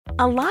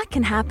A lot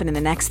can happen in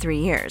the next 3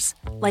 years.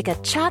 Like a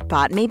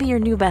chatbot may be your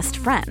new best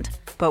friend.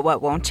 But what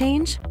won't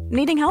change?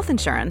 Needing health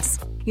insurance.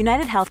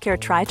 United Healthcare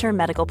Tri-Term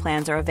Medical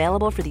Plans are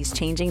available for these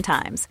changing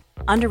times.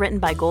 Underwritten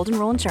by Golden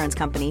Rule Insurance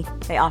Company,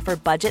 they offer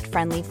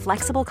budget-friendly,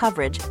 flexible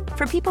coverage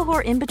for people who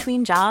are in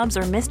between jobs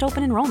or missed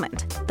open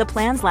enrollment. The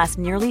plans last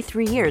nearly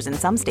 3 years in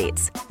some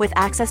states, with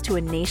access to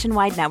a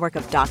nationwide network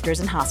of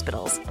doctors and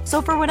hospitals.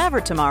 So for whatever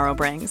tomorrow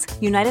brings,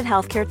 United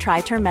Healthcare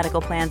Tri-Term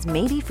Medical Plans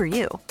may be for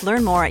you.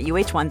 Learn more at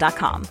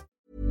uh1.com.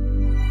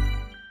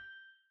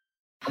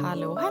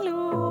 Hallå,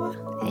 hallå!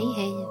 Hej,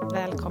 hej.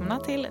 Välkomna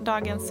till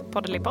dagens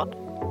poddelipodd.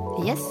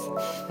 Yes,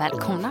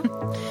 välkomna.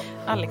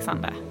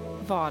 Alexander,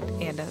 vad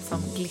är det som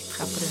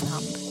glittrar på din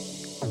hand?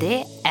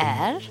 Det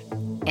är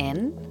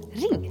en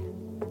ring.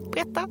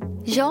 Berätta.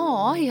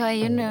 Ja, jag är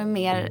ju nu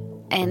mer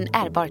en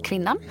ärbar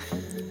kvinna.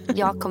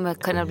 Jag kommer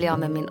kunna bli av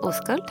med min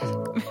oskuld.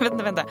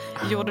 Vänta.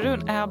 Gjorde du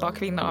en ärbar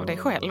kvinna av dig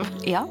själv?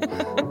 Ja.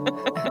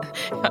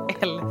 Jag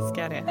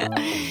älskar det.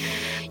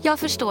 Jag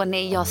förstår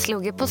ni, jag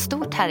slog ju på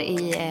stort här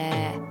i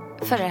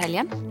förra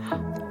helgen.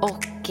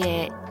 Och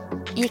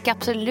gick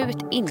absolut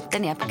inte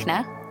ner på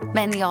knä.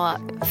 Men jag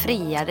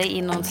friade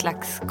i någon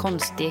slags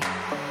konstig,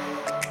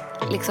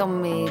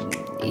 liksom,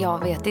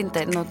 jag vet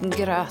inte, någon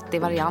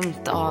grötig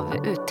variant av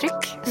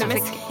uttryck. Nej, men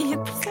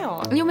inte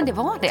så. Jo, men det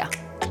var det.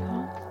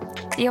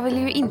 Jag vill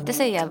ju inte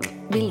säga,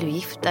 vill du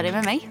gifta dig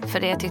med mig? För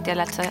det tyckte jag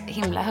lät så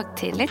himla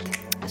högtidligt.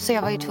 Så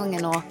jag var ju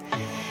tvungen att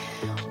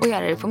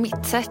göra det på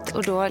mitt sätt.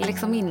 Och då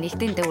liksom ingick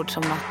det inte ord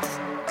som att,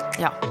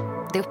 ja,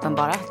 det är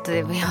uppenbara att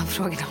jag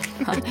frågade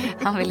om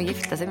han ville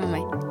gifta sig med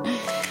mig.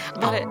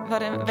 Var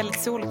det en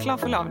väldigt solklar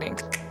förlovning?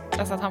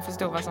 Alltså att han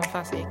förstod vad som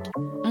försiggick?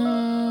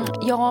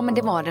 Ja, men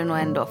det var det nog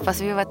ändå.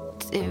 Fast vi var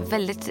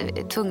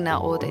väldigt tvungna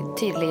att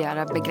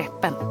tydliggöra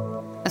begreppen.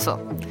 Så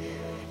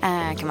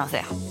kan man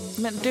säga.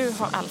 Men du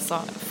har alltså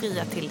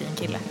friat till din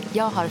kille?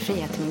 Jag har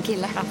friat till min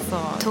kille.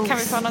 Alltså, kan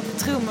vi få något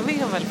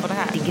trumvirvel på det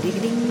här?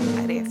 Ding.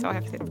 Nej, det är så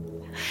häftigt.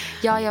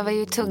 Ja, jag var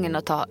ju tvungen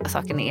att ta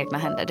saken i egna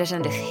händer. Det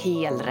kändes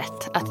helt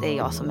rätt att det är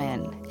jag som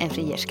är en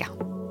frierska.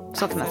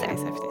 Så kan man säga. Det är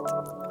så häftigt.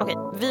 Okej,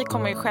 vi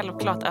kommer ju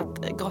självklart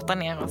att grotta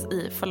ner oss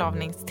i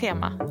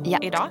förlovningstema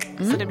idag.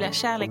 Så det blir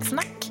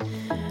kärlekssnack.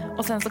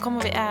 Och sen så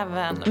kommer vi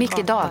även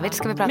mycket David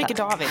ska vi prata. Mycket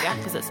David, ja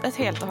precis. Ett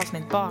helt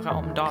avsnitt bara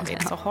om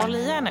David, så håll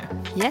i er nu.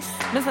 Yes.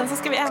 Men sen så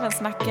ska vi även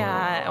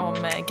snacka om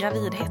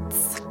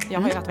gravidhets.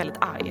 Jag har ju varit väldigt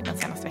arg den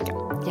senaste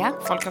veckan. Ja.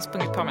 Folk har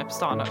sprungit på mig på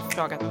stan och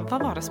frågat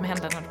vad var det som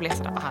hände när du blev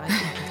så där arg.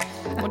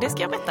 Och det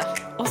ska jag berätta.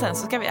 Och sen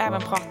så ska vi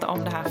även prata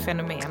om det här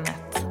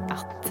fenomenet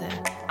att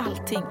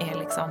allting är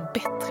liksom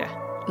bättre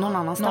någon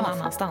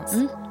annanstans.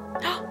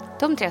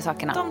 De tre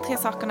sakerna. De tre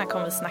sakerna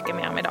kommer vi snacka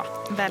mer om idag.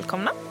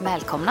 Välkomna.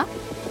 Välkomna.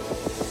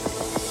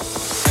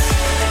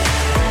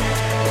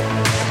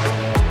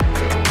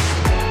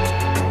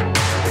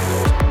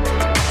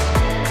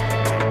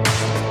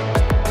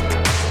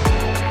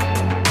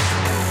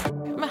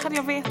 Men hade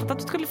jag vetat att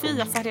du skulle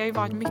fria så hade jag ju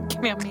varit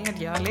mycket mer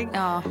medgörlig.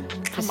 Ja,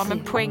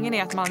 men poängen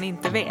är att man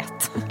inte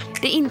vet.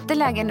 Det är inte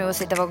läge nu att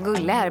sitta och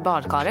gulla här i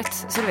badkaret,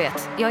 så du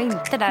vet. Jag är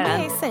inte där än.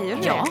 Nej, säger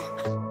du ja.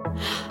 det?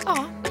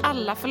 Ja,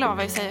 alla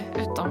förlovar sig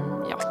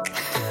utom jag.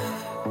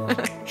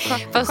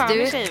 Fast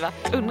du tjej, va?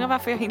 Undrar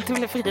varför jag inte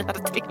blev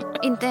friad till.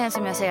 Inte ens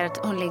om jag säger att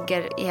hon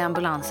ligger i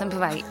ambulansen på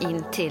väg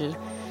in till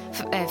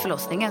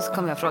förlossningen så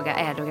kommer jag fråga,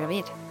 är du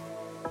gravid?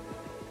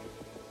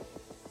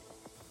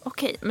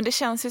 Okej, men det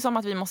känns ju som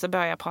att vi måste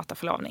börja prata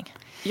förlovning.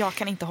 Jag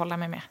kan inte hålla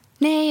mig med.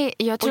 Nej,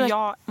 jag tror och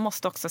jag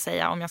måste också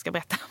säga, om jag ska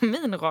berätta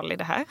min roll i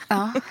det här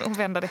och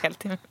vända det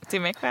helt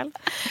till mig själv,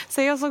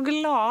 så är jag så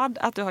glad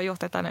att du har gjort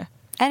detta nu.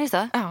 Är det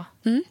så? Ja,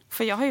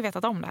 för jag har ju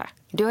vetat om det här.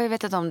 Du har ju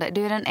vetat om det.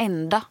 Du är den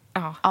enda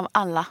av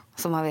alla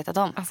som har vetat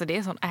om. Alltså det är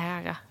en sån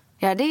ära.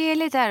 Ja, det är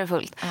lite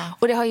ärofullt. Ja.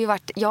 Och det har ju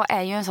varit, jag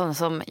är ju en sån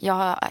som,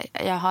 jag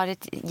har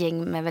ett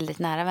gäng med väldigt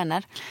nära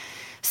vänner.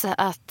 Så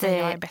att, jag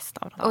är bäst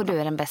av dem. Och du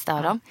är den bästa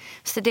av dem.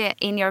 Så det är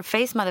in your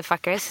face,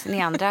 motherfuckers,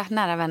 ni andra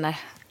nära vänner.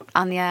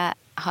 Anja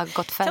har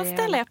gått färre. Jag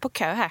ställer på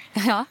kö här.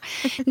 Ja,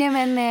 nej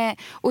men,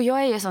 och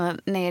jag är ju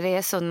sån, när det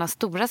är sådana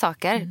stora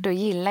saker, då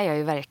gillar jag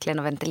ju verkligen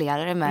att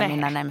ventilera det med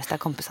mina närmsta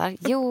kompisar.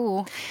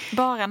 Jo.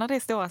 Bara när det är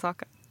stora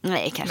saker?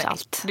 Nej, kanske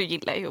allt. Du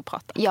gillar ju att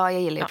prata. Ja,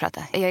 jag gillar ju att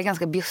prata. Jag är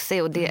ganska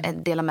bjussig och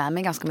delar med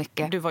mig ganska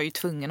mycket. Du var ju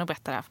tvungen att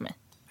berätta det här för mig.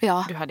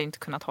 Ja. Du hade inte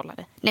kunnat hålla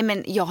dig. Nej,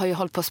 men jag har ju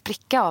hållit på att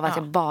spricka av att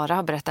jag bara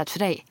har berättat för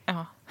dig.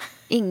 Ja.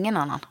 Ingen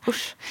annan.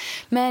 Usch.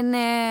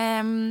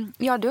 Men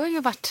ja, du har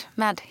ju varit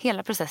med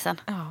hela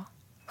processen. Ja.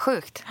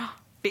 Sjukt.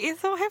 Det är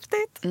så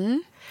häftigt.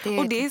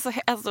 Och det är så,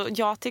 alltså,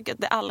 jag tycker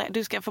att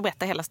du ska få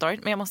berätta hela storyn,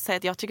 men jag måste säga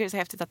att jag tycker det är så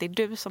häftigt att det är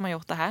du som har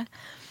gjort det här.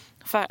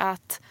 För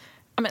att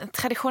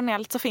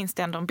traditionellt så finns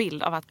det ändå en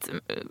bild av att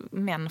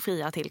män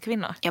friar till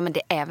kvinnor. Ja, men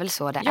det är väl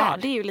så det är. Ja,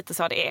 det är ju lite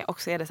så det är.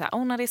 Och så är det så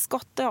här, när det är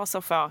skotte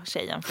så får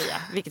tjejen fria.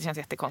 Vilket känns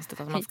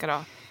jättekonstigt att man ska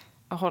då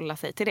hålla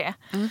sig till det.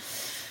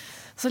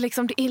 Så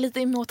liksom det är lite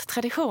emot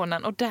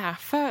traditionen. Och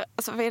därför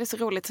alltså, är det så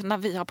roligt när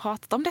vi har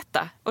pratat om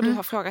detta. Och du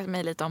har frågat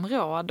mig lite om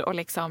råd. Och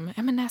liksom,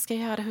 men när ska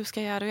jag göra det? Hur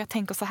ska jag göra det? Och jag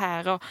tänker så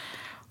här.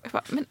 Jag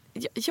bara, men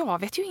jag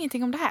vet ju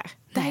ingenting om det här.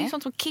 Det här är ju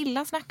sånt som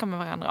killar snackar med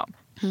varandra om.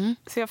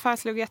 Så jag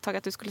föreslog ett tag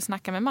att du skulle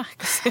snacka med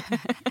Marcus.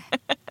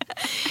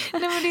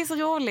 Nej, men det är så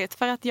roligt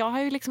för att jag har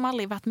ju liksom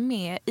aldrig varit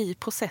med i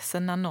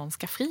processen när någon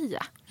ska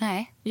fria.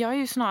 Nej. Jag är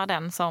ju snarare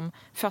den som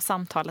för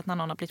samtalet när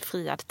någon har blivit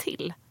friad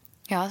till.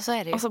 Ja, så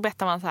är det ju. Och så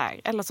berättar man så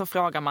här, eller så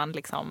frågar man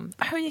liksom,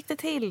 hur gick det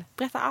till?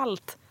 Berätta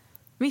allt.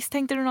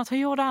 Misstänkte du något? Hur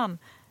gjorde han?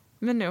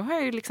 Men nu har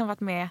jag ju liksom varit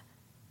med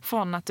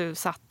från att du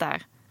satt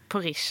där på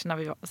Rish när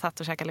vi satt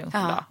och käkade lunch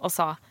idag och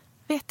sa,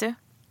 vet du,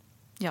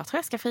 jag tror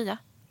jag ska fria.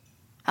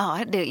 Ja,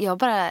 jag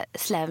bara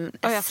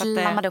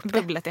slammade upp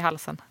bubblet i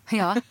halsen.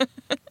 Ja.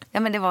 Ja,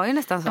 men det var ju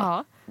nästan så.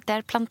 Ja.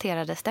 Där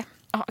planterades det.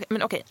 Ja,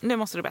 men okej, nu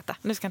måste du berätta.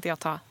 Nu ska inte jag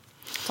ta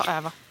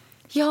över.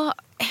 Ja,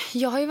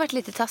 jag har ju varit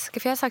lite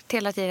taskig för jag har sagt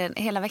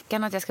hela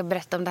veckan att jag ska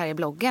berätta om det här i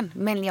bloggen.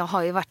 Men jag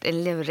har ju varit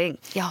en luring.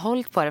 Jag har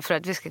hållit på det för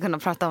att vi ska kunna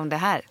prata om det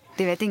här.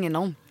 Det vet ingen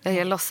om. Jag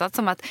har låtsat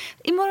som att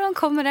imorgon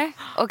kommer det.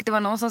 Och det var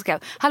någon som skrev,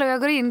 hallå, jag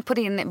går in på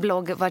din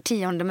blogg var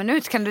 10:e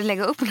minut. Kan du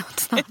lägga upp något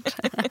snart?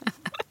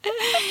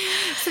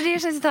 Så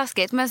det känns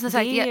taskigt. Men som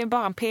sagt, det är ju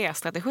bara en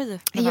PR-strategi,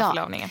 den här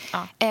förlovningen.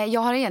 Ja.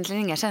 Jag har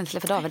egentligen inga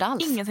känslor för David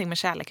alls. Ingenting med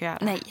kärlek att göra.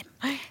 Nej.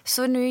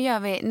 Så nu gör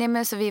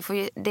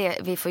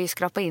vi, vi får ju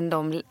skrapa in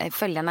de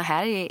följarna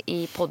här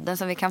i podden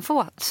som vi kan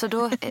få. Så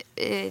då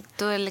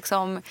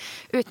liksom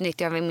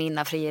utnyttjar vi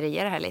mina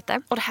frierier här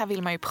lite. Och det här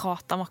vill man ju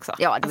prata om också.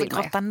 Ja, det vill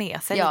grotta ner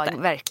sig lite. Ja,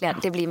 verkligen.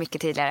 Det blir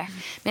mycket tydligare.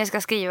 Men jag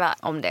ska skriva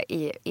om det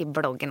i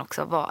bloggen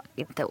också. Var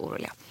inte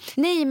oroliga.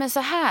 Nej, men så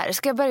här.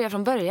 Ska jag börja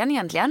från början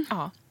egentligen?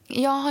 Ja.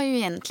 Jag har ju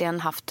egentligen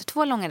haft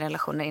 2 långa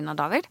relationer innan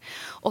David.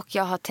 Och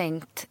jag har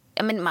tänkt,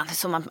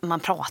 man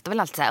pratar väl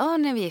alltid så här,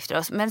 när vi gifter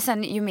oss. Men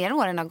sen ju mer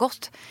åren har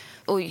gått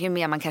och ju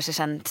mer man kanske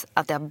känt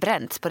att det har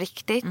bränts på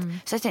riktigt.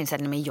 Så jag tänkte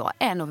så här, men jag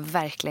är nog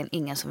verkligen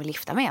ingen som vill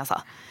gifta mig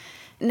alltså.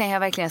 När jag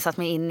verkligen satt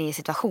mig in i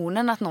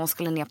situationen att någon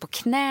skulle ner på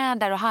knä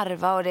där och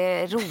harva och det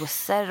är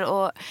rosor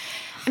och...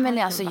 Men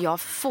alltså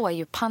jag får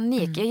ju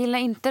panik. Jag gillar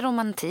inte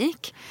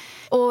romantik.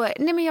 Och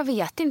nej, men jag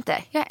vet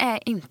inte. Jag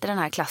är inte den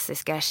här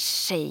klassiska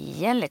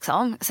tjejen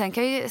liksom. Sen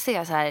kan jag ju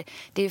säga så här,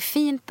 det är ju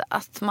fint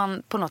att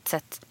man på något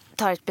sätt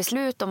tar ett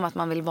beslut om att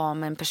man vill vara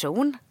med en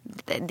person.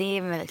 Det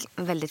är en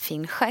väldigt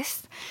fin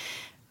gest.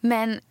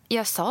 Men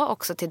jag sa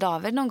också till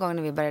David någon gång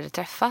när vi började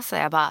träffas, så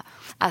jag bara,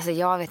 alltså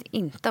jag vet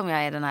inte om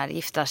jag är den här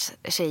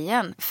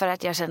giftartjejen. För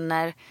att jag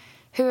känner,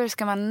 hur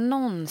ska man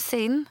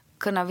någonsin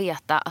kunna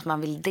veta att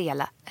man vill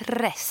dela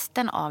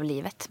resten av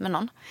livet med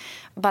någon?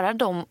 Bara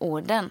de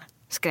orden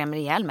skrämmer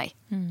ihjäl mig.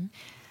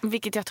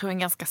 Vilket jag tror är en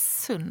ganska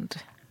sund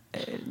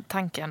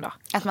tanke ändå.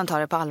 Att man tar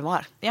det på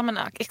allvar. Ja, men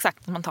exakt,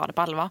 att man tar det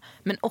på allvar.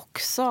 Men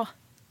också,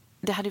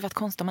 det hade ju varit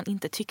konstigt om man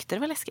inte tyckte det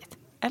var läskigt.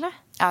 Eller?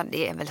 Ja,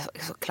 det är väl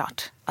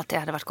såklart att det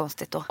hade varit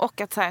konstigt då.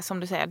 Och att så här, som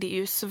du säger, det är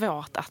ju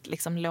svårt att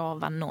liksom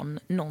lova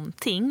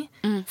någonting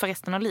för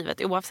resten av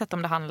livet. Oavsett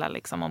om det handlar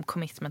liksom om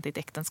commitment i ett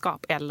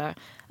äktenskap eller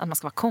att man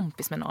ska vara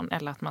kompis med någon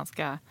eller att man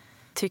ska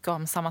tycka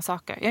om samma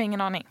saker. Jag har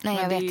ingen aning. Nej,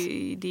 jag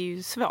vet. Det är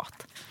ju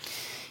svårt.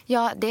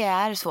 Ja, det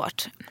är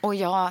svårt. Och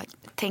jag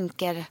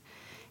tänker,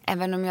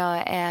 även om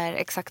jag är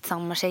exakt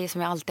samma tjej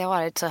som jag alltid har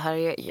varit, så har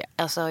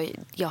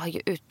jag har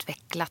ju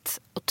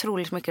utvecklats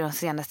otroligt mycket de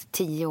senaste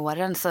 10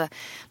 åren. Så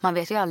man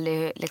vet ju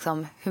aldrig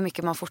liksom, hur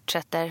mycket man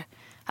fortsätter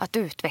att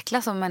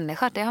utvecklas som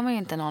människa. Det har man ju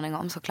inte en aning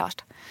om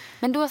såklart.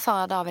 Men då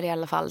sa David i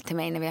alla fall till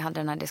mig när vi hade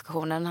den här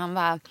diskussionen. Han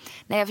var,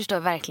 nej, jag förstår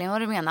verkligen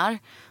vad du menar.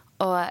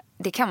 Och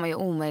det kan man ju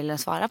omöjligen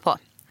svara på.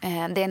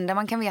 Det enda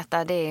man kan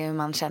veta, det är hur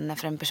man känner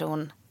för en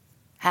person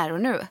här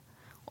och nu.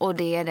 Och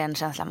det är den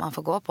känslan man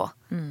får gå på.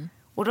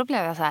 Och då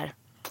blev jag så här,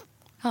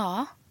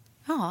 ja.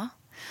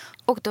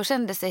 Och då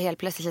kändes det helt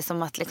plötsligt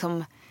som att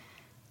liksom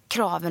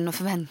kraven och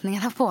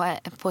förväntningarna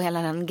på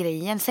hela den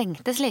grejen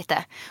sänktes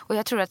lite. Och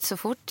jag tror att så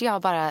fort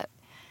jag bara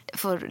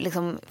får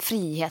liksom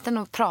friheten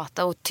att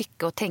prata och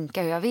tycka och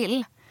tänka hur jag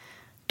vill,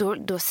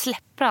 då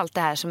släpper allt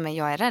det här som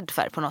jag är rädd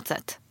för på något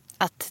sätt.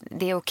 Att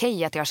det är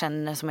okej att jag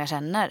känner som jag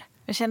känner.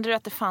 Men kände du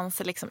att det fanns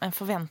liksom en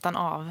förväntan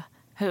av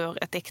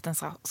hur ett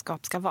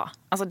äktenskap ska vara?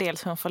 Alltså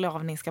dels hur en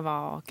förlovning ska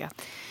vara och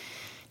att...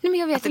 Nej, men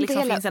jag vet att det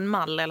liksom finns en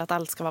mall eller att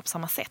allt ska vara på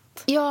samma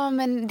sätt. Ja,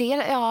 men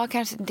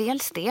kanske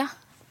dels det.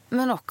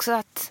 Men också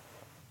att...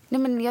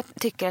 Nej, men jag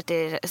tycker att det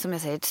är, som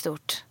jag säger, ett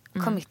stort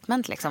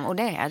commitment liksom. Och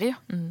det är det ju.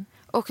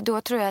 Och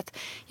då tror jag att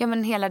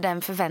hela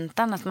den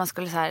förväntan att man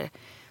skulle så här,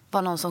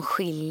 vara någon som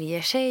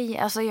skiljer sig.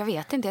 Alltså jag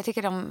vet inte. Jag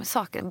tycker de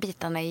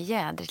bitarna är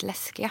jädrigt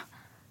läskiga.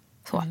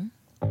 Så.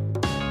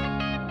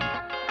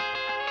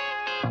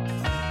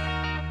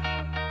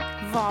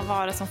 Vad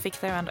var det som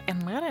fick dig att ändå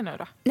ändra dig nu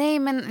då? Nej,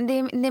 men det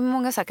är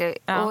många saker.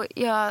 Ja. Och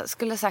jag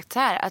skulle sagt så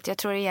här, att jag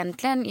tror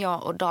egentligen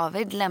jag och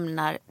David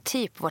lämnar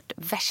typ vårt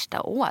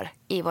värsta år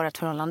i vårt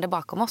förhållande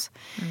bakom oss.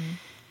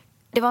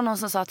 Det var någon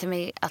som sa till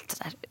mig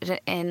att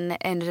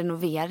en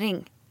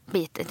renovering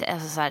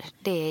alltså så här,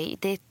 det är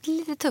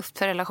lite tufft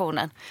för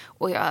relationen.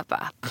 Och jag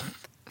bara...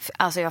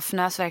 Alltså jag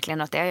fnös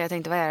verkligen åt det. Jag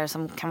tänkte, vad är det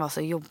som kan vara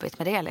så jobbigt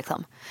med det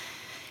liksom?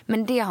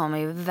 Men det har man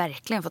ju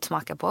verkligen fått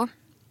smaka på.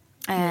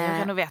 Ni har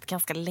renoverat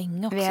ganska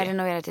länge också. Vi har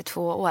renoverat i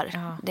 2 år.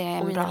 Ja. Det är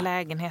en och bra... i en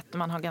lägenhet där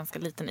man har ganska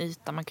liten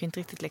yta. Man kan ju inte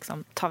riktigt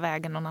liksom ta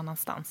vägen någon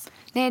annanstans.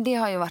 Nej, det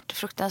har ju varit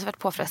fruktansvärt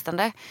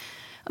påfrestande.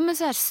 Men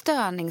så här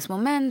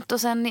störningsmoment.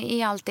 Och sen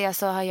i allt det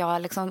så har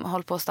jag liksom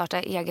hållit på att starta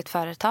eget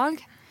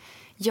företag.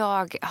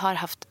 Jag har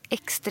haft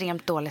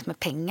extremt dåligt med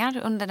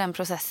pengar under den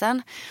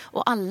processen.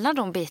 Och alla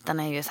de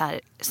bitarna är ju så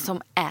här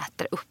som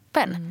äter upp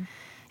en.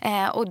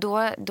 Och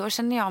då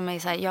känner jag mig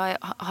så här, jag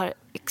har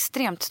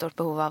extremt stort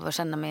behov av att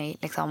känna mig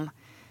liksom,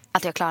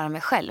 att jag klarar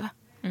mig själv.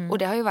 Och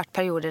det har ju varit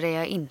perioder där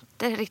jag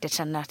inte riktigt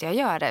känner att jag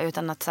gör det.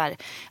 Utan att så här,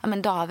 ja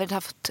men David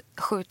har fått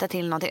skjuta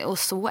till någonting. Och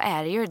så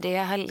är det ju.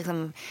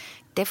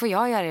 Det får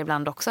jag göra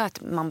ibland också,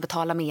 att man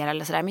betalar mer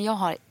eller sådär. Men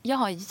jag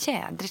har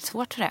jädrigt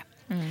svårt för det.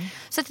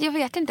 Så att jag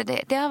vet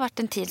inte, det har varit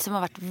en tid som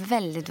har varit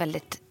väldigt,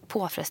 väldigt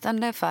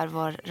påfrestande för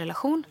vår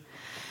relation.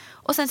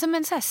 Och sen som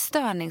en så här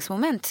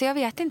störningsmoment, så jag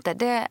vet inte.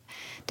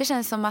 Det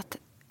känns som att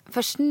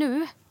först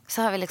nu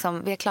så har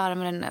vi är klara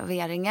med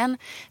renoveringen.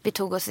 Vi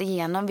tog oss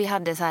igenom, vi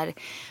hade så här,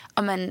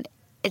 ja men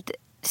ett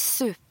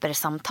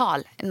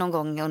supersamtal någon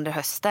gång under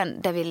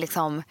hösten där vi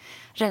liksom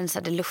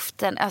rensade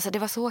luften. Alltså det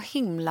var så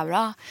himla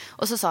bra.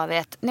 Och så sa vi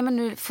att nej men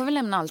nu får vi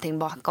lämna allting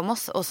bakom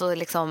oss och så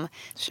liksom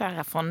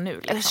köra från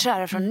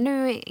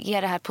nu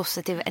ge det här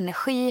positiv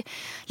energi,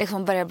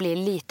 liksom börja bli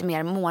lite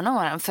mer måna om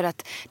varandra, för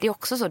att det är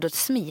också så, då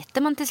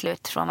smiter man till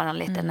slut från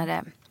varandra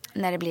lite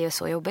när det blir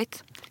så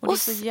jobbigt. Och det är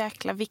så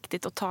jäkla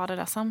viktigt att ta det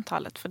där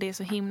samtalet, för det är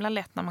så himla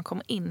lätt när man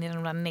kommer in i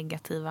de där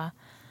negativa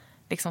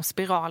liksom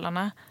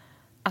spiralerna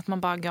att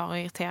man bara går och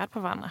är irriterad på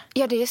varandra.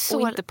 Ja, det är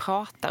så... Och inte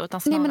pratar,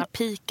 utan snarare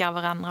pikar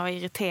varandra och är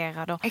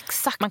irriterad. Och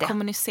exakt man det.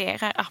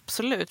 Kommunicerar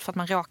absolut för att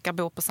man råkar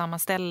bo på samma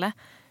ställe.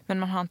 Men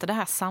man har inte det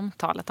här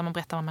samtalet där man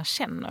berättar vad man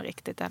känner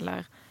riktigt.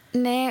 Eller...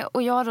 Nej,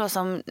 och jag då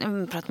som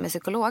pratade med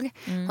psykolog,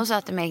 hon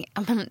sa till mig,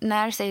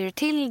 när säger du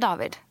till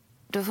David?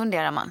 Då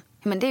funderar man.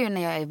 Men det är ju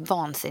när jag är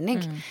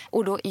vansinnig.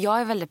 Och då,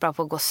 jag är väldigt bra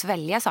på att gå och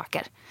svälja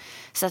saker.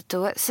 Så att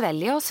då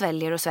sväljer jag och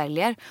sväljer och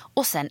sväljer.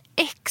 Och sen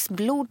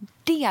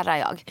exploderar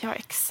jag. Jag är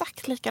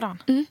exakt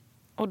likadan.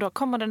 Och då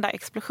kommer den där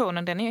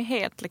explosionen, den är ju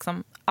helt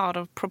liksom out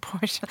of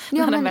proportion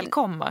när den väl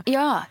kommer.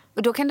 Ja,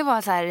 och då kan det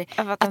vara så här...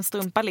 Över att en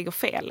strumpa ligger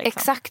fel. Liksom.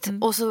 Exakt,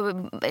 och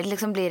så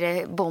liksom blir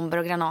det bomber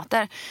och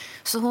granater.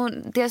 Så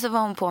dels så var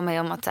hon på mig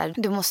om att så här,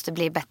 du måste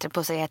bli bättre på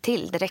att säga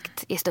till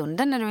direkt i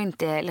stunden när du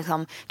inte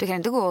liksom, du kan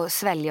inte gå och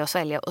svälja och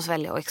svälja och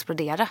svälja och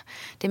explodera.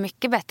 Det är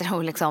mycket bättre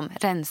att liksom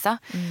rensa.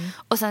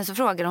 Och sen så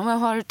frågade hon,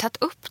 har du tagit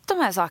upp de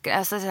här sakerna?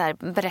 Alltså så här,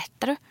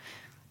 berättar du?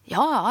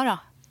 Ja då,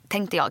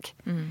 tänkte jag.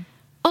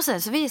 Och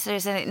sen så visar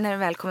det sig när det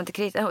väl kommer till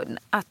kritan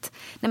att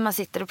när man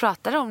sitter och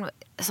pratar om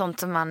sånt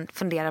som man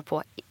funderar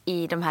på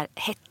i de här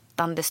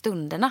hettande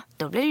stunderna,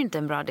 då blir det ju inte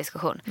en bra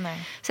diskussion.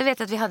 Nej. Så jag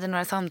vet att vi hade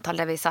några samtal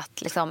där vi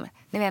satt liksom,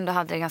 när vi ändå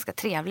hade det ganska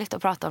trevligt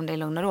och pratade om det i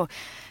lugn och ro.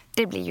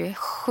 Det blir ju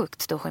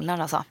sjukt stor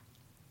skillnad alltså,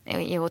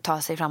 i att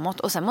ta sig framåt.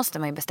 Och sen måste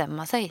man ju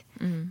bestämma sig.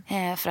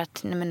 För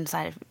att så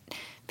här,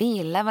 vi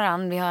gillar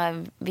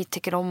varandra, vi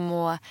tycker om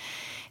att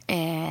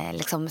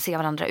liksom se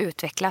varandra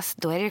utvecklas.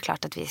 Då är det ju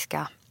klart att vi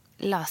ska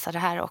lösa det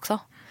här också.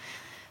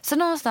 Så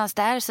någonstans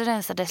där så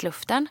rensades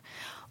luften.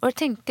 Och då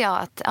tänkte jag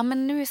att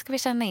men nu ska vi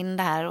känna in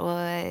det här och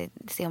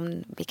se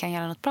om vi kan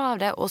göra något bra av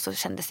det. Och så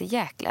kändes det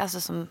jäkla,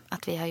 alltså som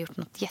att vi har gjort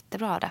något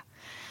jättebra av det.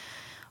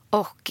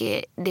 Och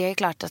det är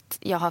klart att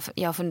jag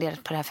har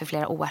funderat på det här för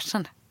flera år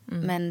sedan.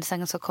 Men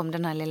sen så kom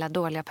den här lilla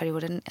dåliga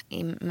perioden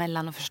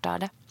emellan och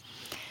förstörde.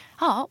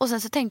 Ja, och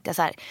sen så tänkte jag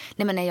så här,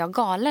 nej men är jag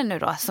galen nu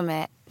då som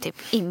är typ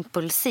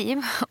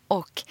impulsiv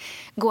och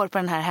går på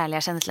den här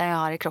härliga känslan jag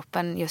har i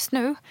kroppen just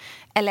nu?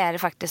 Eller är det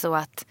faktiskt så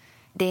att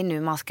det är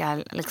nu man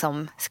ska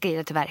liksom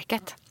skrida till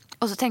verket?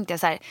 Och så tänkte jag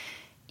så här,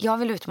 jag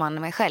vill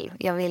utmana mig själv.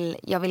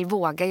 Jag vill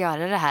våga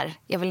göra det här.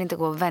 Jag vill inte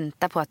gå och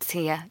vänta på att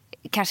se,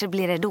 kanske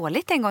blir det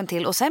dåligt en gång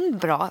till och sen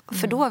bra,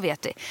 för då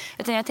vet vi.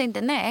 Utan jag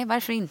tänkte, nej,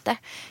 varför inte?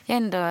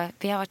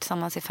 Vi har varit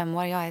tillsammans i 5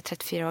 år, jag är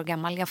 34 år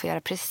gammal, jag får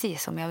göra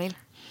precis som jag vill.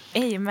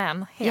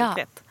 Amen, helt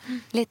rätt.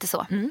 Lite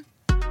så.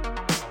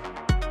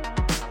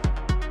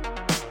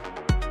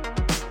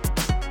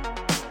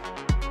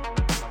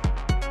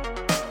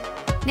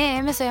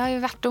 Nej, men så jag har ju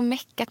varit och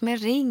meckat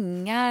med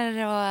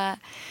ringar och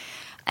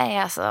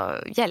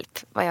alltså hjälp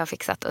vad jag har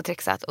fixat och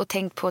trixat och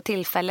tänkt på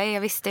tillfälle.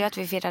 Jag visste ju att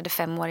vi firade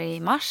 5 år i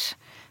mars.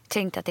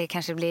 Tänkte att det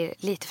kanske blir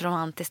lite för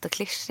romantiskt och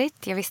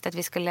klyschigt. Jag visste att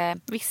vi skulle...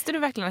 Visste du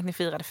verkligen att ni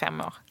firade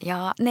 5 år?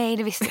 Ja, nej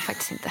det visste jag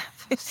faktiskt inte.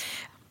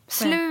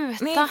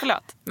 Sluta. Nej,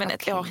 förlåt. Men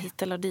ett år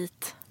hit eller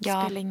dit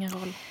spelar ingen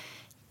roll.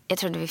 Jag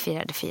trodde vi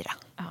firade 4.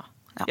 Ja.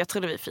 Jag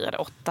trodde vi firade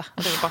 8.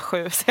 Och det var bara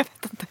 7, så jag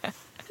vet inte.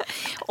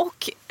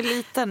 Och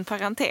liten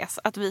parentes,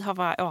 att vi har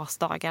våra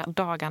årsdagar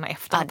dagarna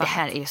efter. Ja, det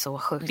här är ju så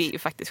sjukt. Det är ju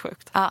faktiskt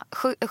sjukt. Ja,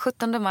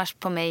 17 mars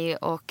på mig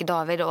och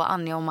David och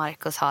Anja och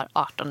Marcus har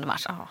 18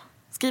 mars. Ja.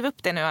 Skriv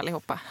upp det nu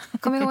allihopa.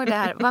 Kom ihåg det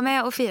här. Var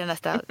med och fira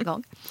nästa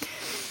gång.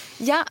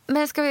 Ja,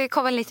 men ska vi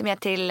komma lite mer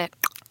till...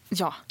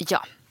 Ja.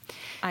 Ja.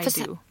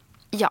 I do.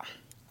 Ja,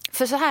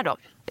 för så här då.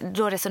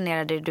 Då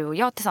resonerade du och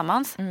jag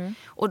tillsammans.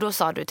 Och då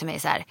sa du till mig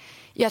så här: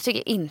 jag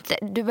tycker inte,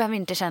 du behöver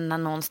inte känna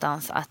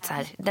någonstans att så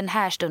här, den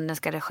här stunden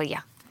ska det ske.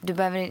 Du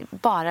behöver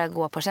bara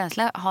gå på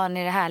känsla. Har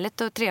ni det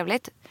härligt och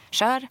trevligt,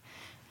 kör.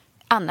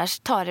 Annars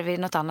tar det vid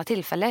något annat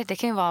tillfälle. Det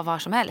kan ju vara var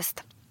som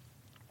helst.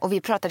 Och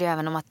vi pratade ju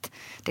även om att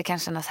det kan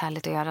kännas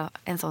härligt att göra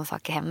en sån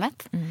sak i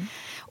hemmet.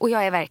 Och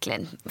jag är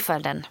verkligen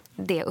för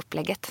det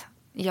upplägget.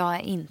 Jag är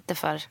inte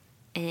för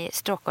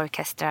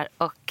stråkorkestrar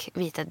och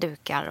vita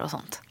dukar och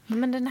sånt.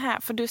 Men den här,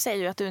 för du säger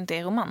ju att du inte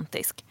är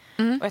romantisk.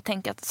 Och jag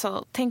tänker att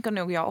så tänker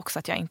nog jag också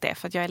att jag inte är,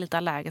 för att jag är lite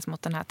allergisk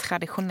mot den här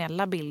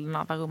traditionella bilden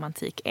av vad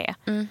romantik är.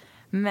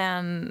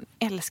 Men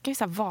älskar ju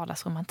så här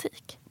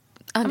vardagsromantik.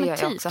 Ja, det gör jag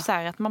typ också. Så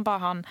här att man bara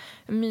har en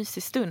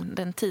mysig stund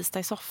en tisdag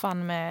i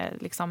soffan med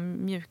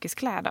liksom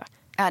mjukiskläder.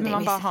 Ja, men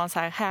man bara har en så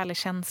här härlig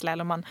känsla,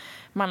 eller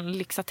man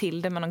lyxar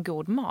till det med någon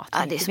god mat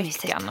det är så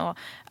veckan. Och,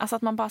 alltså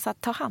att man bara så här,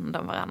 tar hand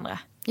om varandra.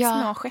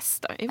 Ja. Små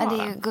gester i Ja, vardagen.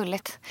 det är ju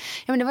gulligt.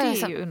 Ja, men det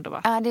är ju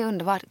underbart. Ja, det är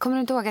underbart. Kommer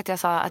du inte ihåg att jag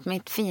sa att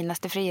mitt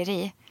finaste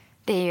frieri,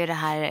 det är ju det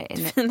här...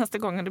 Finaste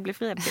gången du blir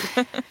friad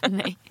till.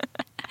 Nej.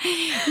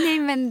 Nej,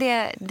 men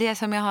det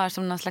som jag har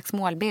som någon slags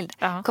målbild.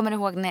 Kommer du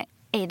ihåg när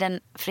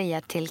Aiden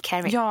friade till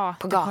Carrie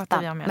på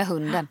gatan med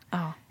hunden?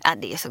 Ja,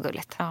 det är så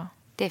gulligt. Ja.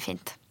 Det är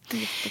fint.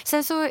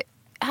 Sen så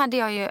hade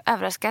jag ju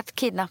överraskat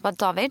kidnappat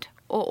David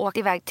och åkt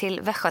iväg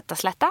till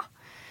Västgötaslätta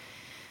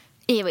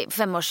i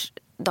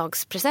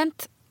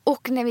 5-årsdagspresent.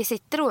 Och när vi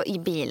sitter då i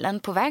bilen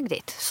på väg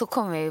dit så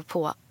kommer vi ju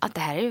på att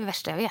det här är det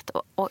värsta jag vet.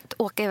 Och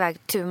åka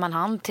iväg tur man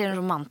hand till en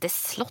romantisk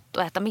slott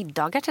och äta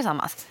middagar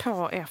tillsammans.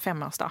 På er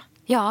 5-årsdag?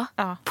 Ja,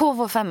 på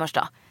vår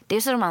 5-årsdag. Det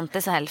är så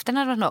romantiskt, så hälften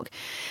hade varit nog.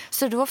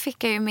 Så då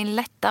fick jag ju min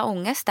lätta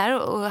ångest där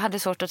och hade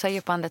svårt att ta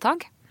djupa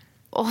andetag.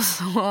 Och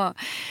så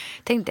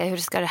tänkte jag, hur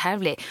ska det här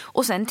bli?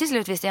 Och sen till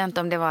slut visste jag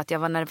inte om det var att jag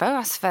var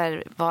nervös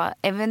för vad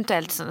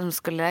eventuellt som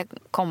skulle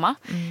komma.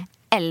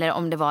 Eller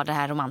om det var det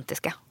här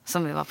romantiska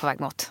som vi var på väg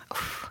mot.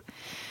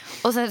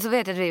 Och sen så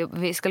vet jag att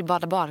vi skulle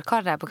bada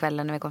badkar där på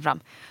kvällen när vi kom fram.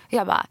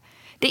 Jag bara,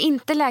 det är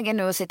inte läge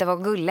nu att sitta och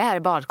vara gulle här i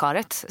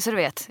badkaret. Så du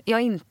vet, jag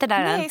är inte där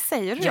än. Nej,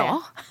 säger du det?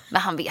 Ja,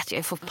 men han vet ju,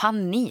 jag får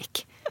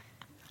panik.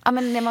 Ja,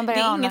 men när man det är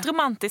börjar inget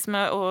romantiskt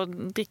med att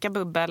dricka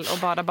bubbel och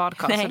bada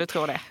badkar, så du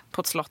tror det,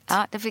 på ett slott.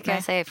 Ja, det fick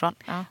jag säga ifrån.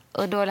 Ja.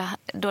 Och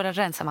då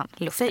rensar man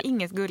luften. Säg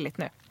inget gulligt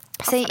nu.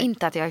 Säg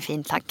inte att jag är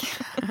fin,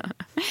 tack.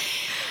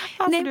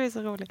 Alltså, du är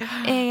så rolig.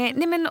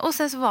 Nej, men och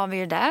sen så var vi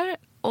ju där.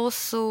 Och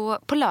så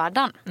på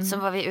lördagen så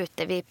var vi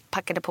ute. Vi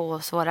packade på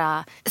oss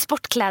våra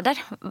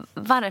sportkläder.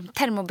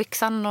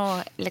 Termobyxan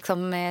och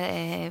liksom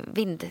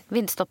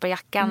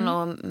vindstopparjackan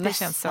och mössan. Det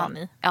känns så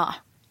ni. Ja.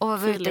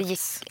 Och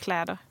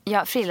friluftskläder.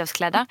 Ja,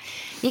 friluftskläder.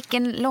 Gick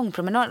en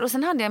långpromenad. Och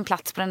sen hade jag en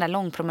plats på den där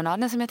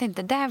långpromenaden som jag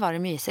tänkte, där var det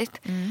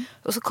mysigt.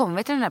 Och så kom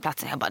vi till den där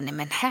platsen och jag bara, nej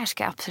men här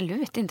ska jag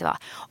absolut inte vara.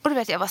 Och då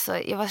vet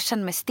jag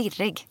kände mig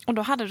stirrig. Och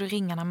då hade du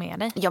ringarna med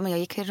dig? Ja, men jag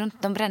gick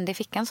runt, de brände i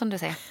fickan som du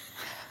säger.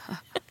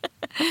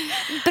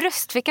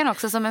 Bröstfickan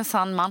också, som en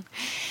sann man.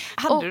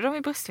 Hade du dem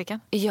i bröstfickan?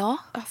 Ja.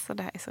 Alltså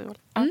det här är så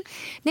roligt.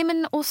 Nej,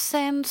 men och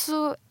sen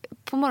så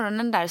på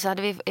morgonen där så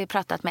hade vi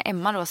pratat med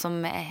Emma då,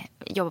 som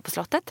jobbar på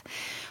slottet.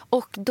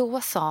 Och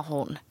då sa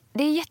hon,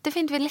 det är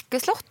jättefint vid Läckö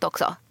slott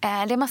också. Det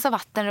är massa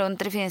vatten runt,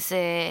 det finns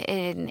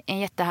en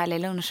jättehärlig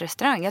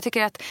lunchrestaurang. Jag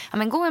tycker att,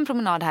 gå en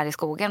promenad här i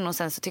skogen och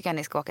sen så tycker jag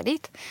ni ska åka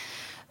dit.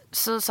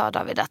 Så sa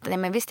David att nej,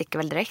 men vi sticker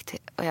väl direkt.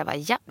 Och jag bara,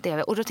 ja, det gör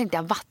vi. Och då tänkte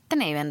jag,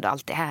 vatten är ju ändå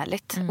alltid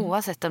härligt.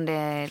 Oavsett om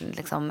det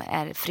liksom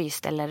är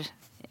fryst eller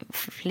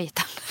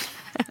flytande.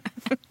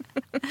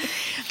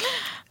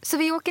 Så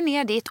vi åker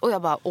ner dit och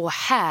jag bara,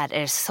 här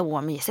är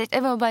så mysigt.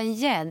 Det var bara en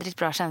jädrigt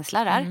bra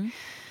känsla där.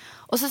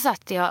 Och så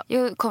satt jag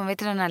kom vi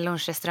till den här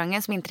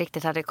lunchrestaurangen som inte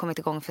riktigt hade kommit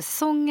igång för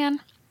säsongen.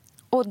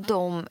 Och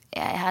de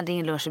hade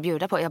ingen lunch att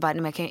bjuda på. Jag bara,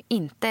 men jag kan ju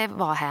inte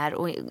vara här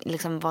och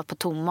liksom vara på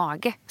tom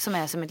mage, som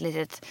är som ett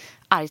litet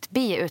argt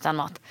bi utan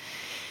mat.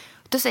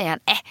 Då säger han,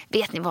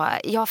 vet ni vad,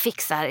 jag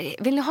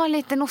fixar, vill ni ha en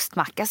liten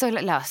ostmacka så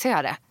löser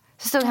jag det.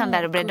 Så stod han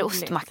där och bredde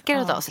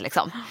ostmackor åt oss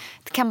liksom.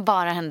 Det kan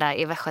bara hända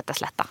i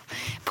Västgötaslätta.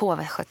 På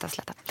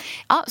Västgötaslätta.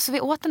 Ja, så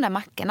vi åt de där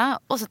mackorna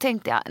och så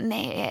tänkte jag,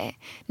 nej,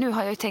 nu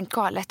har jag ju tänkt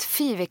galet.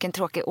 Fy, vilken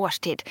tråkig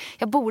årstid.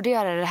 Jag borde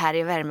göra det här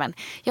i värmen.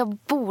 Jag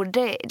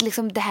borde,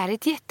 liksom, det här är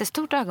ett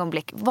jättestort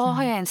ögonblick. Vad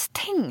har jag ens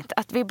tänkt?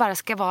 Att vi bara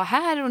ska vara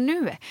här och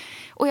nu.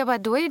 Och jag bara,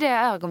 då är det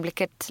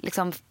ögonblicket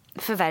liksom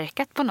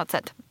förverkat på något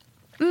sätt.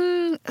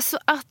 Så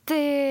att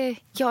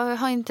jag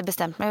har inte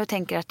bestämt mig och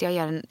tänker att jag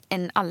gör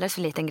en alldeles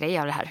för liten grej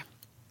av det här.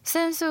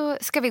 Sen så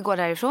ska vi gå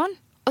därifrån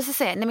och så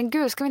säger jag, nej men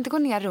gud, ska vi inte gå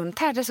ner runt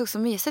här? Det såg så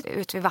mysigt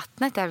ut vid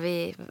vattnet där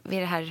vid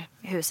det här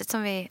huset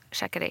som vi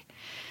käkade i.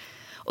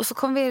 Och så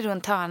kom vi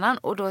runt hörnan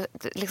och då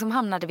liksom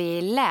hamnade vi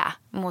i lä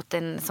mot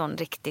en sån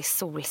riktig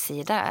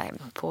solsida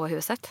på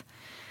huset.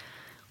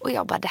 Och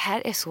jag bara, det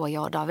här är så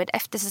jag och David.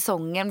 Efter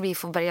säsongen, vi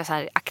får börja så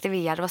här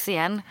aktivera oss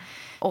igen.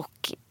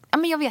 Och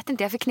men jag vet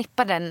inte, jag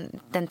förknippar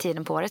den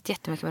tiden på året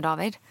jättemycket med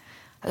David.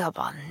 Och jag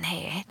bara,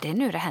 nej, det är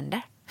nu det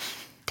händer.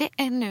 Det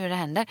är nu det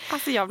händer.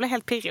 Alltså jag blev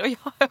helt pirrig och jag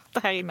har hört det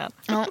här innan.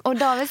 Ja, och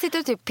David sitter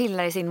och typ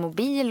pillar i sin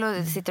mobil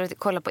och sitter och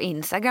kollar på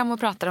Instagram och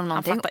pratar om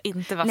någonting. Han fattar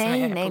inte vad som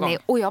är på gång. Nej.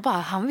 Och jag bara,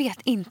 han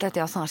vet inte att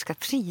jag snart ska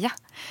fria.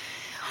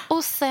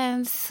 Och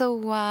sen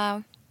så...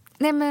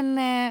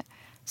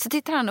 så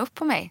tittar han upp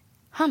på mig.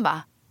 Han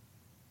bara,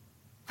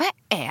 vad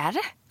är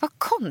det? Vad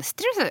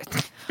konstigt det ser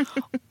ut.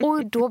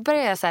 Och då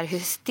börjar jag så här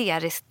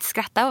hysteriskt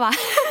skratta och bara...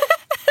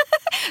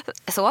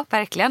 så,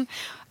 verkligen.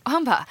 Och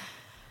han bara,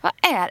 vad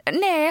är det?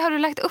 Nej, har du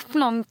lagt upp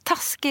någon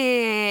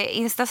taskig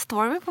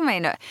Insta-story på mig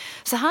nu?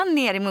 Så han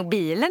ner i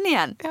mobilen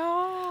igen.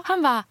 Ja.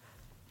 Han bara,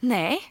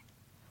 nej.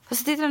 Och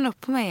så tittar han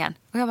upp på mig igen.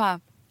 Och jag bara,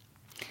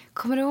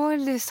 kommer du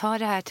ihåg du sa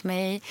det här till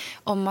mig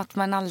om att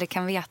man aldrig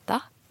kan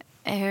veta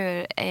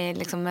hur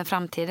liksom med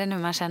framtiden, hur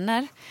man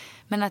känner.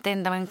 Men att det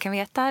enda man kan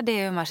veta det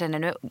är hur man känner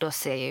nu. Då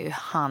ser ju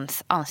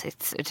hans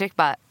ansiktsuttryck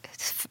bara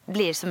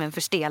blir som en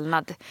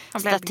förstelnad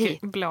staty. Han blir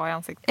blå i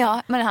ansiktet.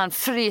 Ja, men han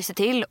fryser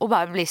till och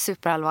bara blir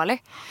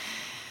superallvarlig.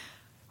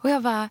 Och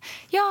jag bara,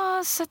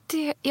 ja, så att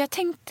jag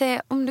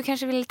tänkte om du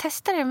kanske ville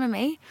testa det med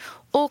mig.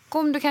 Och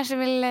om du kanske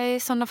vill i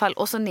sådana fall.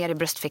 Och så ner i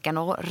bröstfickan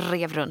och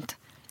rev runt.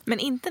 Men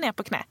inte ner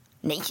på knä?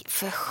 Nej,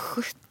 för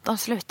 17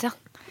 sluta.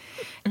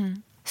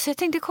 Så jag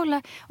tänkte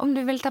kolla om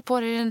du vill ta på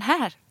dig den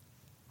här.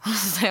 Och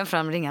så tar jag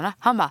fram ringarna.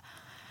 Han bara...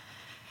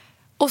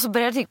 Och så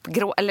börjar det typ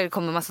eller det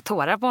kommer en massa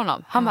tårar på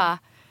honom. Han bara...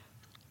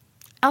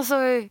 Alltså,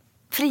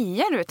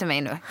 friar du till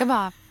mig nu? Jag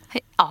bara...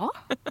 Ja.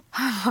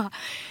 Han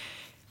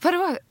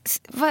bara,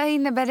 vad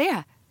innebär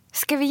det?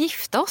 Ska vi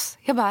gifta oss?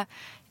 Jag bara...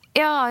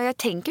 Ja, jag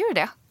tänker ju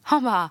det.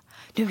 Han bara...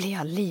 Nu blir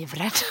jag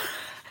livrädd.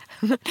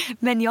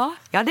 Men ja,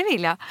 det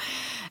vill jag.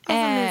 Alltså,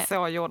 ni är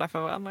så gjorda för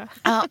varandra.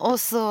 Ja, och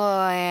så...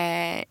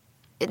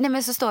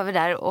 men så står vi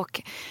där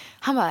och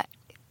han bara...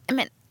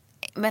 Men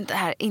vänta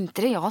här,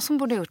 inte det jag som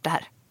borde gjort det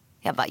här?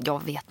 Jag bara,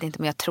 jag vet inte,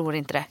 men jag tror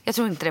inte det. Jag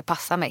tror inte det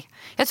passar mig.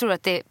 Jag tror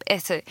att det är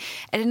så...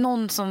 Är det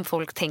någon som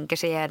folk tänker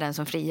sig är den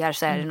som friar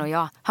så är det nog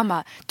jag. Han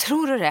bara,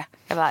 tror du det?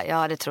 Jag bara,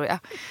 ja det tror jag.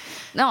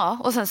 Ja,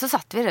 och sen så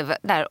satt vi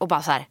där och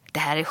bara så här, det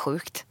här är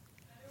sjukt.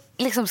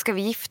 Liksom, ska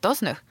vi gifta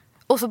oss nu?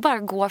 Och så bara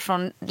gå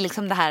från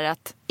liksom det här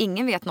att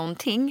ingen vet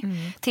någonting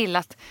till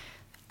att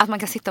man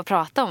kan sitta och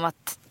prata om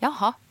att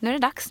jaha, nu är det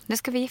dags, nu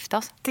ska vi gifta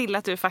oss. Till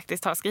att du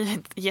faktiskt har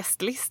skrivit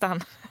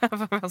gästlistan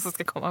för vem som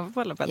ska komma på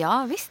bröllopet.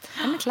 Ja, visst,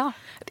 den är klar.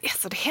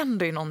 Det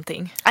händer ju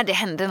någonting. Ja, det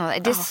händer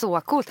något. Det är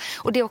så coolt.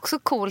 Och det är också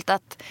coolt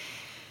att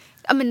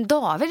men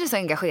David är så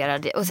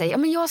engagerad och säger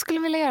men jag skulle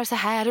vilja göra så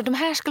här och de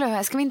här skulle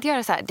jag, ska vi inte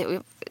göra så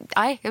här?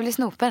 Nej, jag blir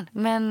snopen.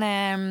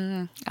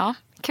 Men ja,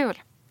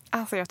 kul.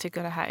 Alltså jag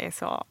tycker det här är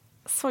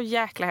så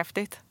jäkla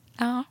häftigt.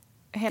 Ja.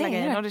 Hela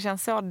grejen. Och det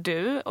känns så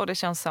du och det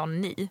känns så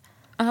ni.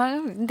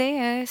 Ja, det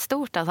är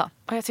stort alltså.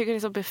 Och jag tycker det är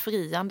så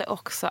befriande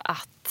också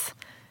att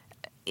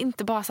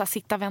inte bara så här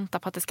sitta och vänta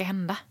på att det ska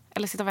hända.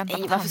 Eller sitta och vänta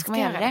på att varför ska man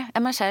göra det? Är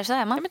man kär så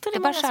är man. Ja, men det är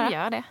bara många som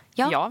gör det.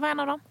 Ja. Jag var en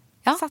av dem.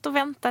 Ja. Satt och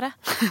väntade.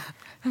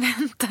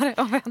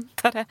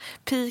 väntade.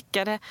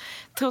 Pikade.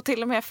 Tror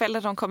till och med jag fällde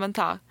någon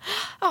kommentar.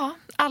 Ja,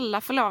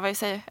 alla förlovar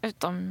sig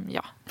utom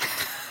jag.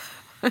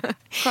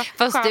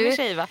 Fast du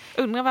tjej, va?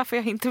 Undrar varför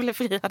jag inte blev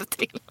friad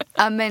till.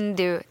 Ja, men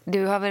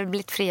du har väl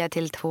blivit friad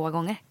till 2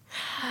 gånger?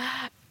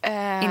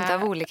 Inte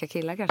av olika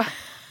killar kanske.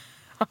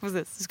 Ja,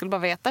 precis. Du skulle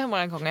bara veta hur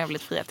många gånger jag har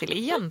blivit friad till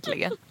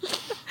egentligen.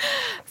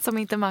 Som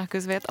inte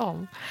Marcus vet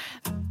om.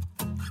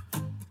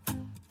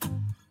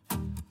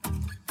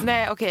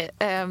 Nej, okej.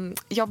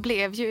 Jag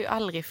blev ju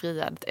aldrig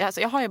friad.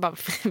 Alltså, jag har ju bara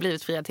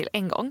blivit friad till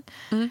en gång.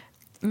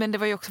 Men det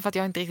var ju också för att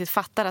jag inte riktigt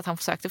fattade att han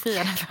försökte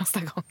fria den första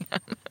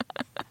gången.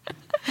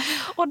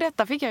 Och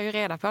detta fick jag ju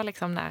reda på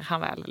liksom, när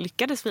han väl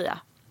lyckades fria.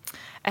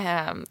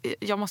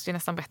 Jag måste ju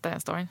nästan berätta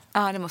den storyn.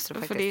 Ja, det måste du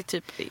faktiskt. För det är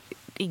typ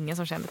ingen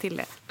som kände till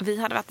det.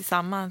 Vi hade varit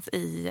tillsammans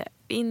i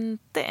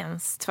inte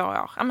ens 2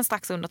 år. Ja, men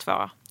strax under 2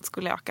 år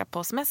skulle jag åka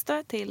på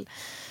semester till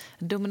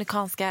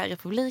Dominikanska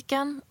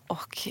republiken.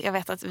 Och jag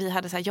vet att vi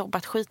hade så här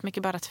jobbat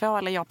skitmycket båda 2.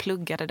 Eller jag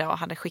pluggade då och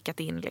hade skickat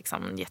in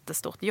liksom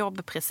jättestort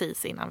jobb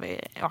precis innan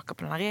vi åkte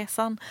på den här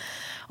resan.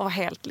 Och var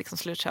helt liksom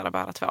slutkörda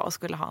båda 2 och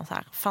skulle ha en så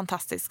här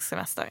fantastisk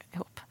semester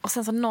ihop. Och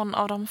sen så någon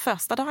av de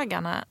första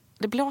dagarna,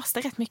 det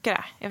blåste rätt mycket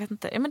där. Jag vet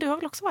inte, men du har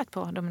väl också varit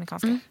på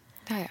Dominikanska?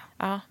 Det har jag.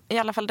 Ja, i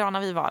alla fall då när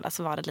vi var där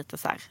så var det lite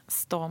så här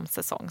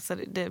stormsäsong. Så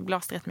det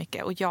blåste rätt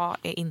mycket. Och jag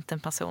är inte en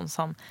person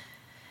som...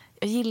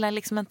 Jag gillar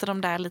liksom inte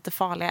de där lite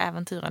farliga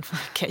äventyren för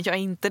mycket. Jag är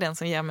inte den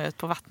som ger mig ut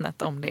på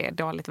vattnet om det är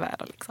dåligt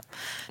väder. Liksom.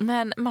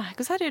 Men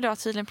Marcus hade ju då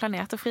tydligen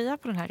planerat att fria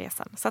på den här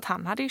resan. Så att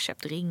han hade ju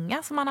köpt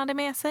ringar som han hade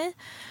med sig.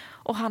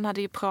 Och han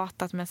hade ju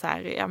pratat med så här,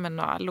 ja, men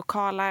några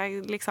lokala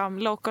liksom,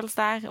 locals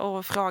där.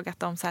 Och frågat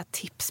dem så här,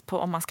 tips på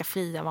om man ska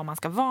fria, var man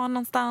ska vara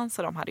någonstans.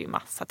 Och de hade ju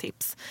massa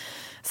tips.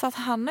 Så att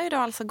han har ju då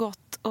alltså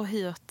gått och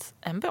hyrt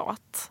en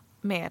båt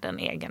med en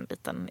egen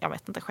liten, jag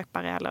vet inte,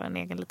 skeppare eller en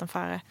egen liten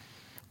förare.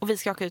 Och vi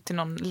ska åka ut till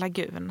någon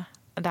lagun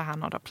där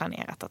han har då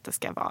planerat att det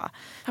ska vara,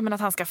 ja, men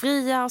att han ska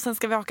fria och sen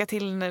ska vi åka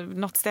till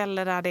något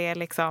ställe där det är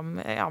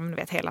liksom, ja men du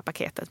vet, hela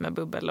paketet med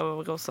bubbel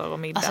och rosor och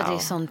middag. Alltså det är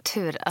sån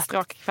tur att...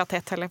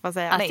 Stråkkvartett höll jag på att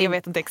säga. Nej, jag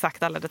vet inte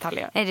exakt alla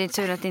detaljer. Nej, det är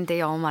tur att det inte är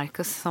jag och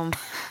Marcus som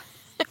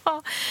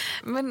Ja,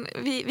 men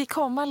vi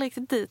kommer aldrig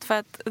riktigt dit för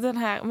att den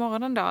här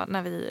morgonen då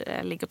när vi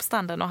ligger på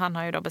stranden och han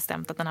har ju då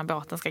bestämt att den här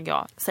båten ska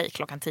gå, säg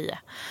 10:00.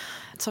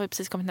 Så har vi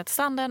precis kommit ner till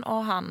stranden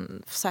och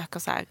han försöker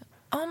så här,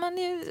 men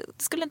det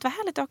skulle inte vara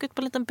härligt att åka ut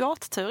på en liten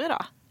båttur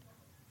idag?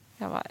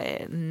 Jag bara,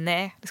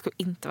 nej, det skulle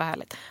inte vara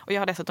härligt. Och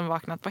jag har dessutom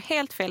vaknat på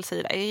helt fel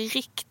sida. Jag är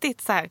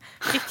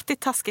riktigt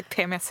taskigt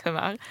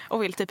PMS-humör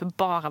och vill typ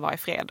bara vara i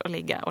fred och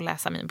ligga och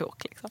läsa min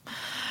bok liksom.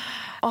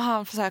 Och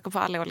han försöker på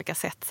alla olika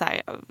sätt så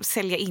här,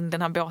 sälja in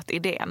den här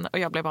båtidén. Och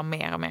jag blir bara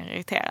mer och mer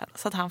irriterad.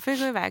 Så att han får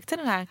gå iväg till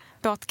den här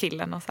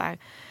båtkillen och så här,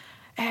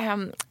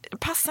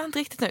 passar inte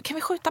riktigt nu. Kan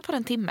vi skjuta på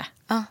den timme?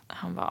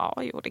 Han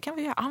bara, jo det kan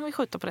vi göra. Han vill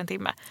skjuta på den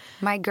timme.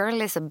 My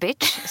girl is a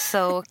bitch,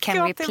 so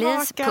can we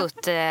please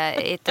put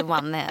it 1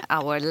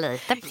 hour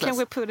later? Please? Can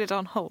we put it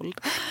on hold?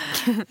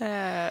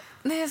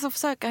 Nej, så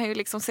försöker han ju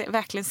liksom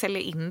verkligen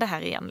sälja in det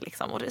här igen.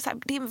 Liksom. Och det är, så här,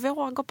 det är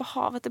vågor på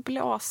havet, det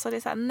blåser. Det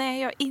är så här,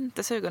 nej, jag är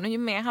inte sugen. Och ju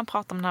mer han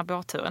pratar om den här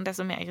båtturen,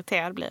 desto mer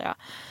irriterad blir jag.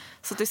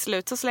 Så till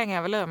slut så slänger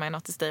jag väl ur mig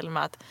något i stil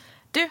med att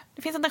du,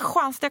 det finns inte en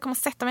chans att jag kommer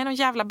sätta mig i någon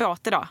jävla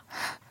båt idag.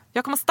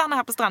 Jag kommer stanna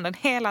här på stranden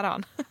hela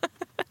dagen.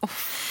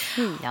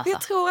 Alltså.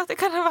 Jag tror att det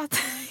kan ha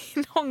varit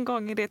någon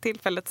gång i det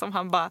tillfället som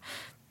han bara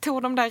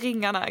tog de där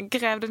ringarna,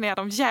 grävde ner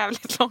dem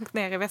jävligt långt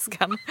ner i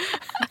väskan.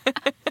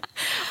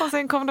 Och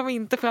sen kom de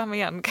inte fram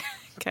igen, kan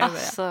jag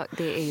säga. Alltså,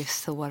 det är ju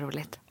så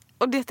roligt.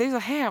 Och det är ju så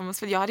hemskt,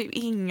 för jag hade ju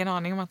ingen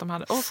aning om att de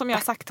hade... Och som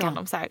jag sagt till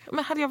honom så här,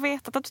 men hade jag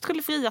vetat att du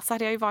skulle fria så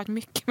hade jag ju varit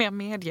mycket mer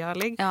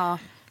medgörlig. Ja,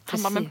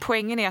 han bara, men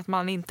poängen är att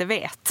man inte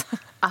vet.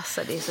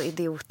 Alltså, det är så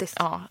idiotiskt.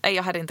 Ja,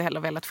 jag hade inte heller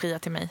velat fria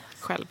till mig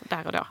själv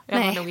där och då.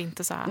 Jag var nog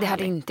inte så här. Det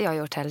hade inte jag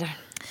gjort heller.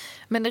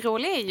 Men det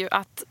roliga är ju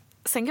att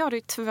sen går det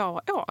ju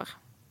 2 år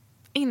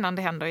innan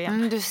det händer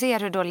igen. Du ser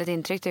hur dåligt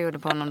intryck du gjorde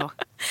på honom då.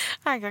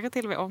 Han kanske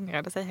till och med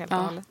ångrade sig helt och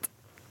hållet.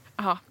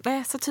 Ja,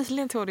 så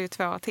tydligen tog det ju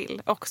 2 år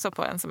till, också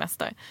på en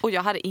semester. Och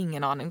jag hade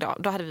ingen aning då.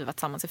 Då hade vi varit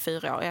tillsammans i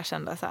 4 år och jag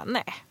kände så här,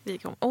 nej.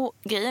 Och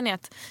grejen är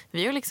att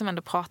vi har liksom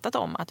ändå pratat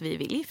om att vi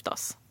vill gifta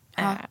oss.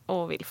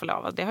 Och vill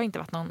förlova. Det har inte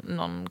varit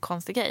någon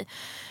konstig grej.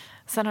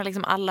 Sen har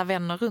liksom alla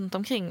vänner runt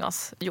omkring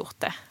oss gjort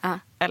det.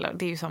 Eller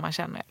det är ju så man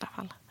känner i alla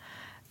fall.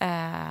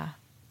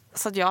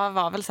 Så att jag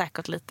var väl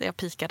säkert lite, jag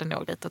pikade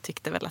nog lite och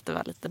tyckte väl att det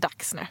var lite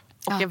dags nu.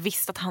 Och jag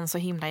visste att han så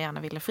himla gärna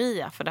ville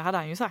fria, för det hade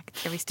han ju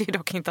sagt. Jag visste ju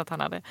dock inte att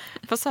han hade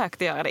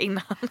försökt göra det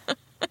innan.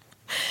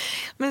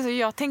 Men så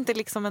jag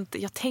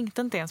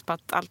tänkte inte ens på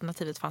att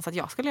alternativet fanns att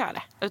jag skulle göra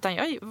det. Utan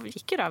jag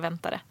gick ju där och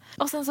väntade.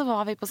 Och sen så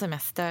var vi på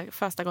semester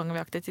första gången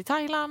vi åkte till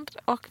Thailand.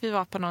 Och vi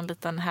var på någon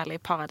liten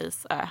härlig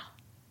paradisö.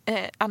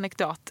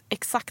 Anekdot,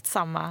 exakt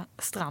samma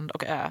strand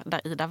och ö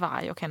där Ida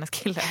Varg och hennes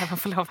kille även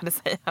förlovade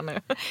sig här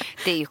nu.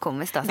 Det är ju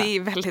komiskt alltså. Det är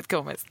väldigt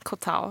komiskt. Koh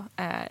Tao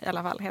i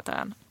alla fall heter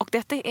ön. Och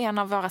detta är en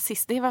av våra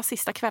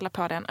sista kvällar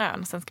på den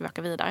ön, sen ska vi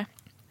åka vidare.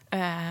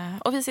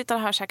 Och vi sitter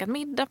här och käkat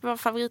middag på vår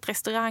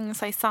favoritrestaurang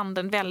så i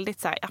sanden, väldigt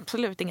så här,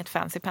 absolut inget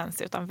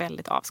fancy-pansy utan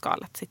väldigt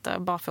avskalat. Sitter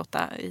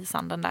barfota i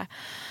sanden där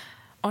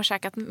och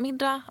käkat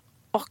middag.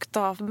 Och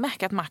då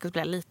märker jag att Marcus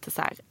blir lite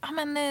så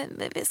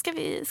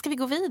här, ska vi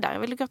gå vidare?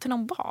 Vill du gå till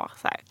någon bar?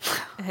 Så här,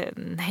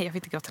 nej, jag vill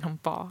inte gå till någon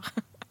bar.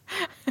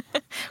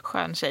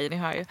 Skön tjej, ni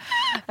hör ju.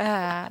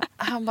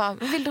 Han bara,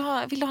 vill du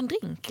ha en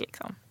drink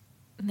liksom?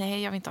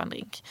 Nej, jag vill inte ha en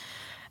drink.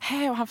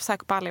 Och han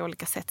försöker på alla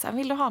olika sätt. Så här,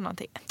 vill du ha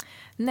någonting?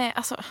 Nej,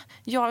 alltså,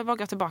 jag vill bara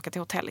gå tillbaka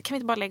till hotellet. Kan vi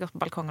inte bara lägga oss på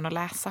balkongen och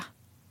läsa?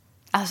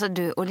 Alltså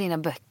du och dina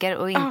böcker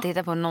och inte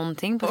hitta på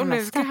någonting på semester.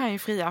 Och nu ska han ju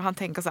fria och han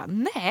tänker så här,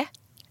 nej,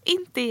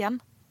 inte igen.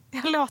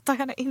 Jag låter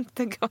henne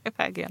inte gå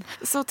iväg igen.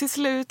 Så till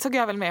slut så går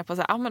jag väl med på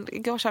så här, men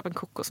gå och köpa en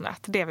kokosnöt.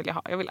 Det vill jag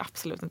ha. Jag vill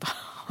absolut inte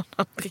ha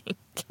någon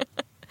drink.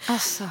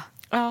 Alltså.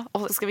 Ja,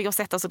 och så ska vi gå och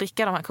sätta oss och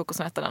dricka de här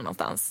kokosnötterna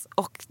någonstans.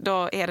 Och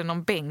då är det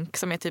någon bänk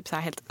som är typ så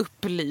här helt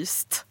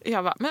upplyst.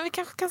 Jag bara, men vi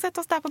kanske kan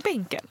sätta oss där på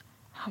bänken.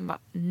 Han bara,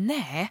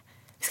 nej,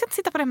 vi ska inte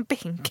sitta på den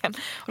bänken.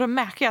 Och då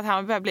märker jag att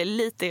han börjar bli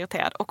lite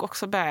irriterad och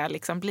också börjar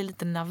liksom bli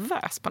lite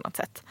nervös på något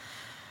sätt.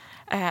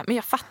 Men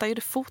jag fattar ju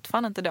det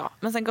fortfarande inte då.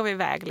 Men sen går vi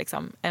iväg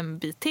liksom en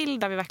bit till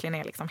där vi verkligen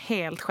är liksom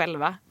helt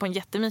själva på en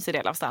jättemysig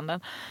del av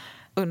stranden.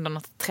 Under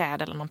något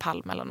träd eller någon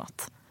palm eller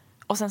något.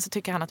 Och sen så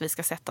tycker han att vi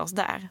ska sätta oss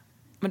där.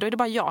 Men då är det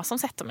bara jag som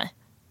sätter mig.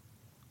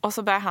 Och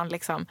så börjar han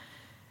liksom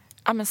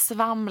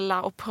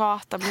svamla och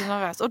prata, bli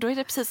nervös. Och då är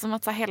det precis som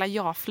att så här, hela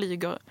jag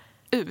flyger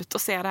ut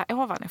och ser det här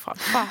ovanifrån.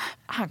 Bara,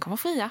 han kommer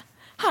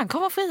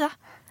fria.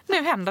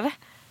 Nu händer det.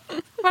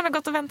 Man har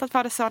gått och väntat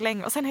på det så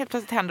länge och sen helt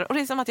plötsligt händer det. Och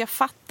det är som att jag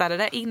fattade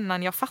det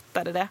innan jag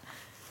fattade det.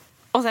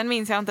 Och sen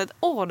minns jag inte ett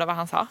ord av vad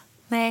han sa.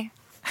 Nej.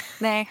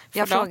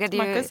 Jag frågade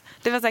ju... Marcus.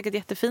 Det var säkert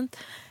jättefint.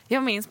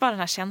 Jag minns bara den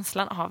här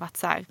känslan av att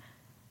så här,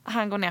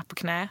 han går ner på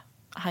knä.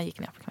 Han gick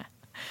ner på knä.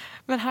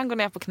 Men han går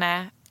ner på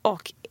knä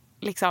och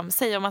liksom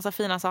säger en massa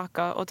fina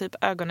saker och typ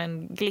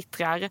ögonen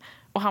glittrar.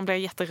 Och han blir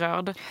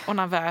jätterörd och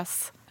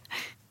nervös.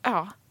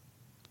 Ja.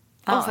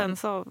 Och sen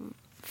så...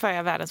 får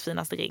jag världens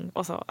finaste ring.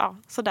 Och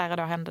så där och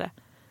då hände det.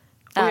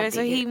 Och jag är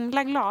så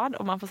himla glad,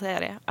 om man får säga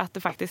det, att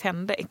det faktiskt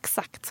hände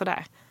exakt så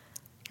där.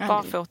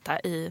 Barfota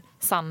i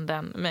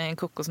sanden med en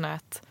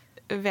kokosnöt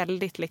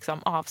väldigt liksom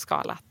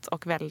avskalat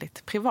och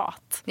väldigt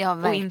privat. Ja,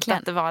 verkligen. Och inte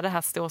att det var det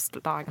här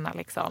storslagna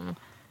liksom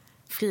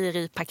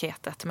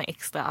frieripaketet med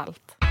extra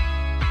allt.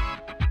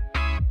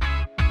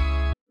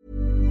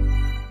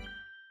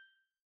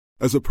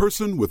 As a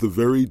person with a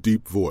very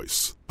deep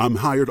voice, I'm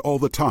hired all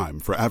the time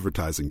for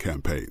advertising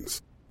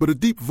campaigns. But a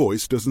deep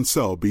voice doesn't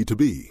sell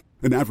B2B,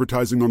 and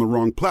advertising on the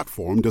wrong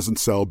platform doesn't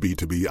sell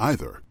B2B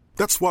either.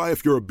 That's why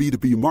if you're a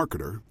B2B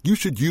marketer, you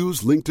should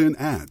use LinkedIn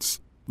ads.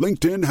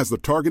 LinkedIn has the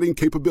targeting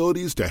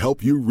capabilities to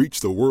help you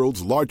reach the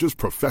world's largest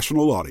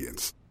professional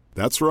audience.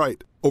 That's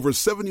right, over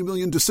 70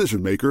 million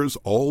decision makers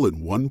all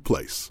in one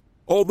place.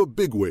 All the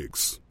big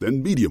wigs,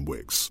 then medium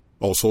wigs,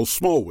 also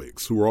small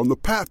wigs who are on the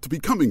path to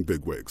becoming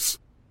big wigs.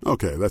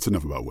 Okay, that's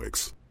enough about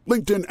wigs.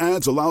 LinkedIn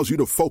ads allows you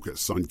to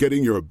focus on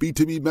getting your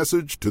B2B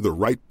message to the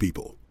right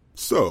people.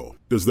 So,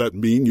 does that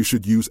mean you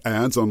should use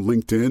ads on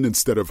LinkedIn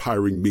instead of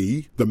hiring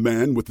me, the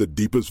man with the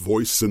deepest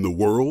voice in the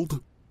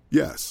world?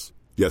 Yes.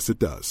 Yes, it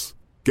does.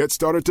 Get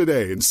started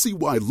today and see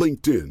why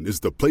LinkedIn is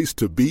the place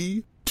to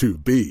be to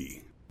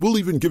be. We'll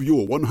even give you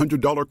a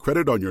 $100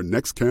 credit on your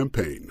next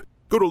campaign.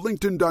 Go to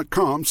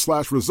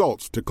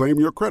linkedin.com/results to claim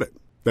your credit.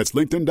 That's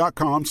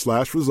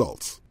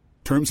linkedin.com/results.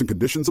 Terms and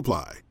conditions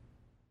apply.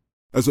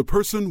 As a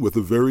person with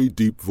a very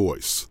deep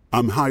voice,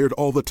 I'm hired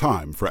all the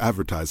time for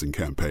advertising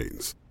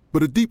campaigns.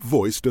 But a deep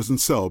voice doesn't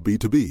sell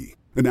B2B,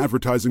 and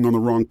advertising on the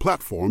wrong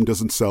platform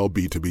doesn't sell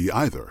B2B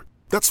either.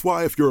 That's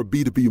why if you're a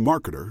B2B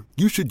marketer,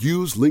 you should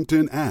use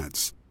LinkedIn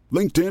ads.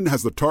 LinkedIn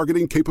has the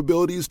targeting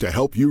capabilities to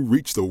help you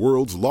reach the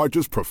world's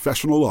largest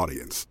professional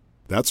audience.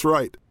 That's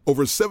right,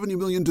 over 70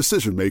 million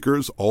decision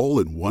makers all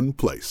in one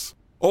place.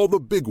 All the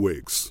big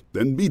wigs,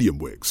 then medium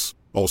wigs,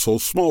 also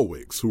small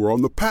wigs who are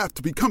on the path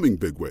to becoming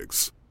big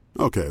wigs.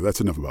 Okay,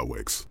 that's enough about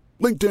wigs.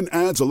 LinkedIn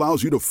ads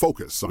allows you to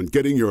focus on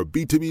getting your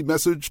B2B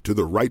message to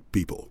the right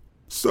people.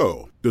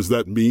 So, does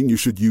that mean you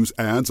should use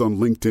ads on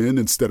LinkedIn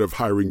instead of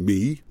hiring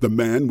me, the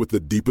man with the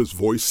deepest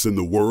voice in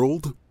the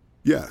world?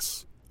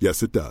 Yes.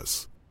 Yes, it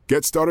does.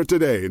 Get started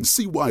today and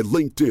see why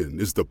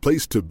LinkedIn is the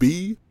place to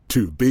be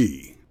to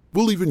be.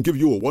 We'll even give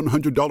you a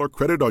 $100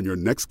 credit on your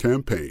next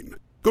campaign.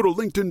 Go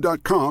to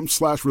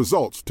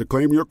linkedin.com/results to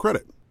claim your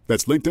credit.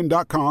 That's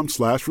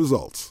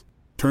linkedin.com/results.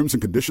 Terms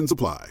and conditions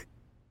apply.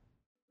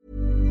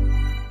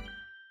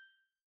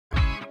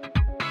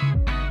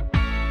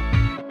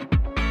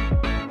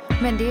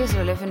 Men det är ju så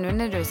roligt, för nu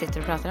när du sitter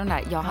och pratar om det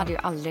här, jag hade ju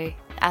aldrig,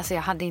 alltså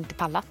jag hade inte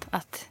pallat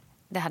att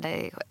det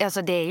hade,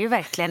 alltså det är ju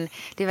verkligen,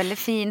 det är väldigt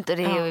fint och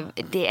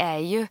det är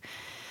ju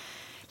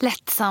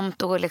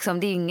lättsamt och liksom,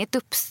 det är inget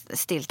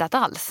uppstiltat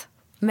alls.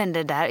 Men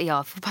det där,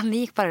 jag får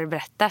panik bara att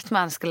berätta att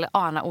man skulle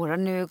ana oro,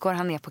 nu går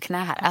han ner på knä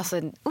här.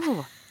 Alltså,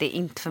 det är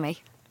inte för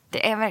mig.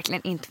 Det är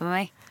verkligen inte för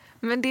mig.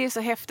 Men det är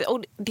så häftigt,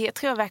 och det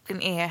tror jag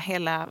verkligen är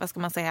hela, vad ska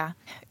man säga,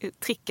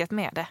 tricket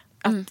med det.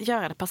 Att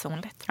göra det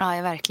personligt.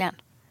 Ja, verkligen.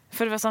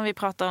 För det var som vi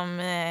pratade om,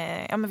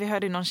 men vi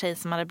hörde ju någon tjej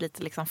som hade blivit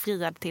liksom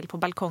friad till på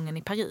balkongen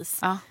i Paris.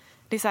 Ja.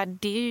 Det är så här,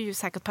 det är ju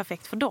säkert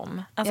perfekt för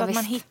dem. Alltså att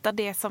man hittar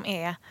det som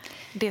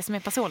är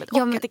personligt. Och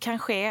att det kan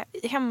ske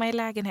hemma i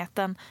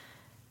lägenheten,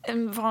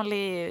 en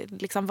vanlig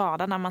liksom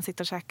vardag när man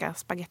sitter och käkar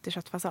spaghetti och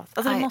köttfärssås.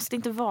 Alltså det måste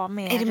inte vara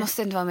mer. Nej, det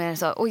måste inte vara mer än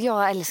så. Och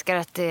jag älskar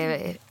att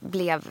det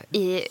blev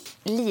i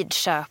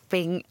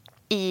Lidköping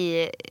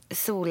i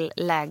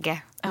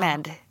solläge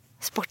med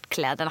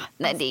sportkläderna.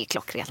 Nej, det är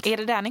klockrent. Är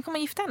det där ni kommer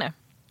gifta er nu?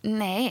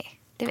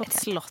 Nej, det vet jag inte. På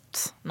ett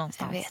slott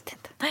någonstans. Jag vet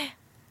inte. Nej.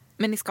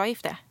 Men ni ska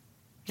gifta er?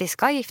 Vi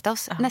ska gifta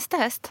oss nästa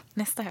höst.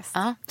 Nästa höst?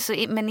 Ja,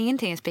 men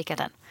ingenting är spikat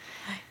än.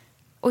 Nej.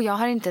 Och jag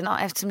har inte,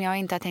 eftersom jag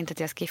inte har tänkt att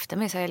jag ska gifta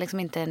mig, så har jag liksom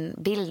inte en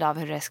bild av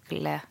hur det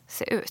skulle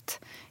se ut.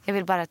 Jag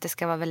vill bara att det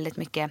ska vara väldigt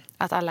mycket,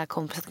 att alla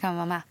kompisar kan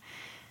vara med.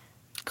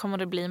 Kommer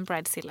det bli en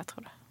bridezilla,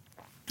 tror du?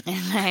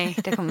 Nej,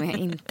 det kommer jag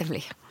inte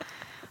bli.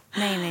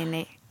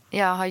 Nej.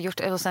 Jag har gjort,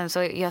 och sen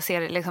så jag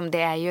ser liksom,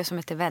 det är ju som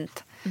ett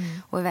event.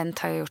 Och event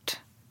har jag gjort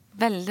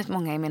väldigt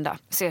många i min dag.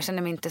 Så jag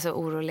känner mig inte så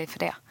orolig för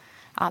det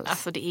alls.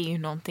 Alltså det är ju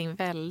någonting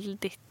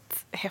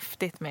väldigt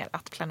häftigt med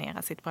att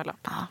planera sitt bröllop.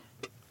 Ja.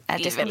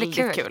 Det ska bli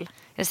kul.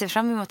 Jag ser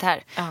fram emot det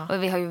här. Ja.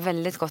 Och vi har ju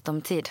väldigt gott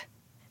om tid.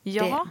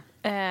 Ja.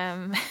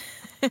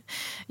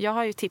 Jag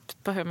har ju tips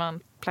på hur man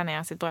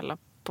planerar sitt bröllop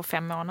på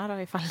 5 månader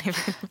ifall ni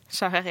vill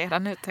köra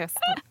redan nu till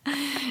hösten.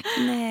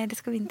 Nej, det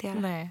ska vi inte göra.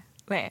 Nej,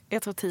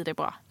 jag tror tid är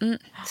bra.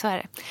 Så är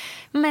det.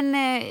 Men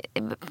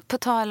på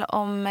tal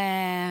om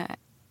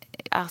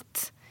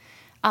att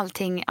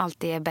allting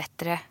alltid är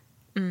bättre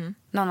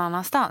någon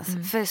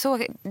annanstans. För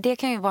så, det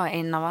kan ju vara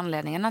en av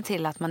anledningarna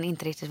till att man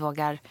inte riktigt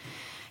vågar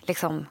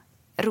liksom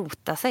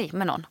rota sig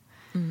med någon.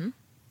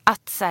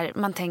 Att så här,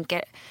 man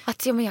tänker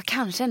att men jag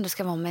kanske ändå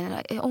ska vara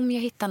med, om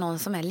jag hittar någon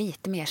som är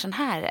lite mer sån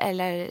här,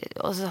 eller,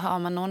 och så har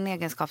man någon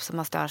egenskap som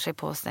man stör sig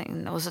på,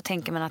 och så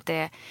tänker man att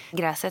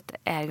gräset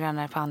är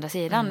grönare på andra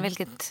sidan,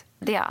 vilket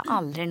det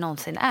aldrig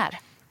någonsin är.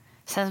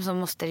 Sen så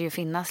måste det ju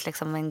finnas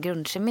liksom en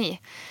grundkemi,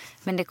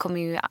 men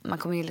man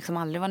kommer ju liksom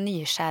aldrig vara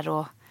nykär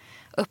och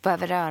upp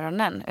över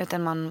öronen,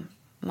 utan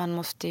man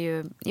måste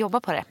ju jobba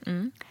på det.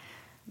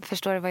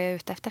 Förstår du vad jag är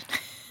ute efter?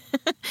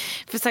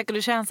 Försöker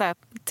du köra en så här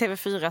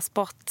TV4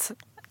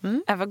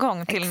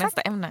 sport-övergång till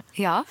nästa ämne?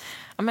 Ja.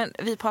 Men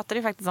vi pratade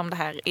ju faktiskt om det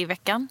här i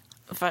veckan.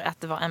 För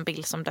att det var en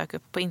bild som dök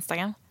upp på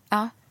Instagram.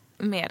 Ja.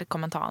 Med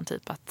kommentaren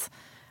typ att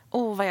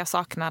vad jag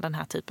saknar den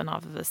här typen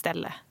av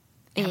ställe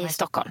i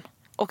Stockholm.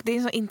 Och det är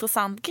en så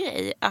intressant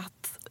grej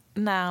att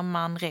när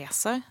man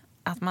reser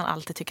att man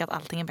alltid tycker att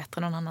allting är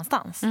bättre någon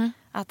annanstans.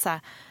 Att så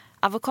här,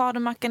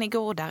 avokadomackan är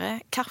godare,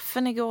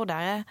 kaffen är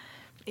godare,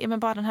 men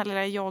bara den här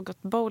lilla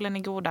yoghurtbowlen är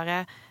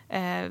godare,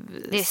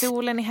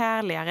 solen är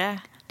härligare.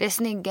 Det är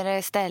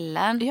snyggare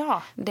ställen.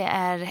 Ja. Det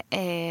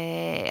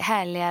är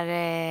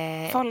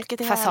härligare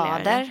Folket är fasader.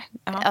 härligare.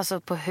 Ja.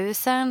 Alltså på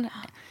husen.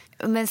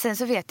 Men sen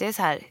så vet jag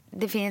så här,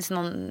 det finns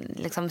någon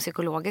liksom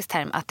psykologisk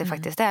term att det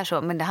faktiskt är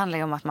så. Men det handlar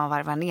ju om att man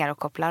varvar ner och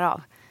kopplar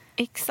av.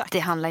 Exakt. Det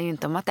handlar ju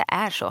inte om att det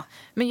är så.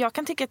 Men jag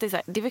kan tycka att det är, så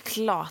här, det är väl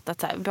klart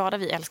att så här, båda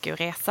vi älskar att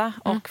resa.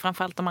 Och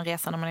framförallt om man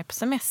reser när man är på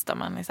semester.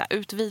 Man är så här,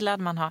 utvilad,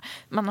 man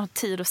har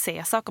tid att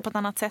se saker på ett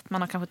annat sätt.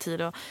 Man har kanske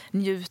tid att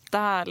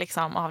njuta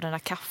liksom, av den där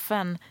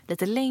kaffen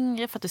lite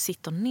längre för att du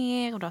sitter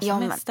ner och du har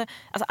semester.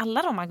 Alltså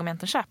alla de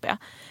argumenten köper jag.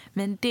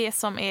 Men det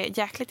som är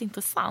jäkligt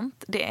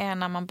intressant, det är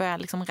när man börjar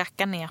liksom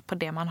racka ner på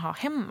det man har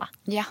hemma.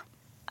 Ja.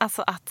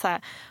 Alltså att så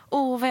här,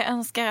 vad jag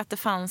önskar att det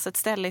fanns ett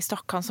ställe i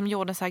Stockholm som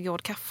gjorde så här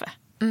god kaffe.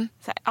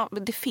 Så här,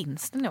 det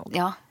finns det nog.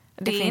 Ja,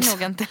 det finns. Är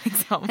nog inte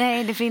liksom.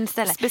 Nej, det finns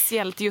ställen.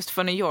 Speciellt just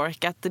för New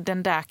York att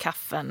den där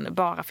kaffen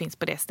bara finns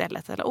på det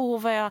stället. Eller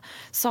vad jag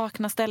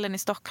saknar ställen i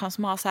Stockholm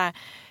som har så här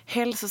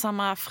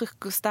hälsosamma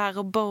frukostar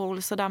och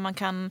bowls och där man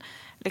kan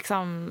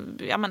liksom,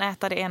 man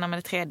äta det ena med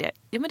det tredje.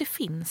 Ja, men det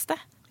finns det.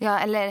 Ja,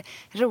 eller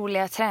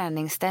roliga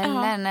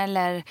träningsställen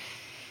eller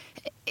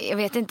jag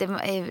vet inte,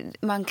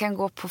 man kan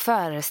gå på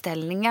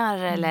föreställningar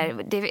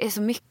eller det är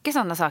så mycket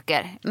sådana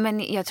saker.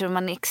 Men jag tror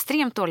man är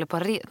extremt dålig på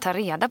att ta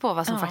reda på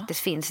vad som faktiskt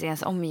finns i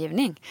ens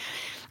omgivning.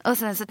 Och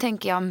sen så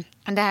tänker jag,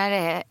 det här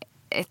är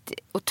ett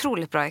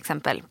otroligt bra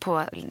exempel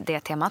på det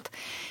temat.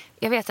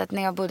 Jag vet att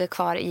när jag bodde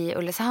kvar i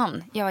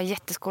Ulricehamn, jag var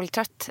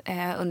jätteskoltrött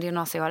under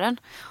gymnasieåren.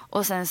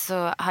 Och sen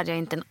så hade jag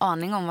inte en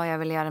aning om vad jag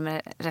ville göra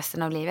med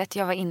resten av livet.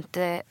 Jag var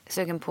inte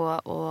sugen på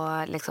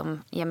att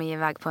liksom ge mig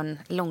iväg på en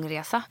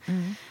långresa.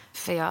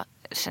 För jag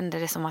kände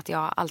det som att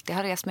jag alltid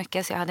har rest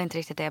mycket så jag hade inte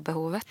riktigt det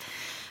behovet.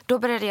 Då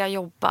började jag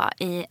jobba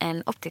i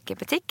en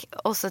optikerbutik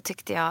och så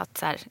tyckte jag att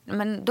så här,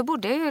 men då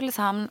bodde jag i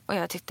Ulricehamn och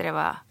jag tyckte det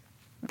var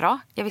bra.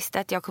 Jag visste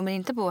att jag kommer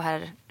inte bo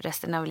här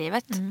resten av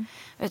livet.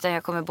 Utan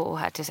jag kommer bo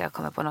här tills jag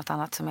kommer på något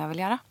annat som jag vill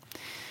göra.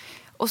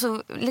 Och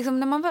så liksom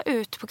när man var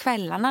ute på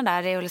kvällarna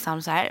där i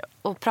Ulricehamn så här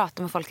och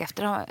pratade med folk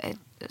efter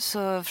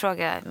så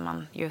frågade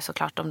man ju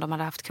såklart om de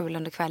hade haft kul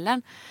under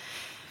kvällen.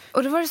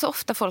 Och då var det så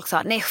ofta folk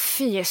sa, nej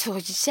fy, så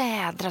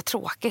jädra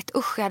tråkigt.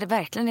 Usch, jag hade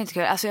verkligen inte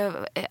kul. Alltså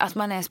att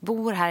man ens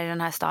bor här i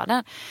den här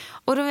staden.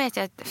 Och då vet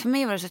jag att för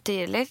mig var det så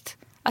tydligt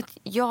att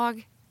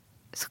jag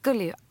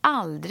skulle ju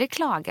aldrig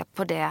klaga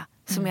på det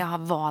som jag har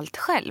valt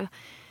själv.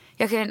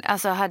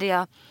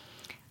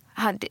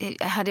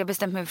 Hade jag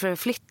bestämt mig för att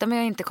flytta men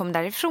jag inte kom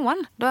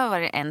därifrån, då var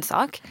det en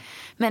sak.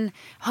 Men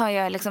har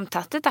jag liksom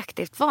tagit ett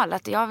aktivt val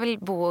att jag vill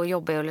bo och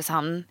jobba i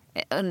Ulricehamn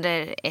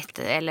under 1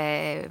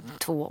 eller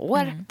 2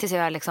 år tills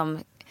jag liksom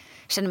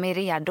känner mig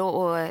redo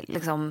och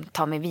liksom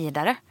tar mig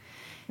vidare.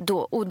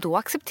 Då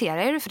accepterar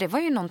jag det, för det var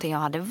ju någonting jag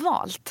hade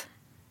valt.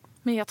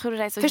 Men jag tror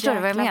det är så. Förstår du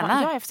vad jag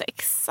menar? Ja, jag förstår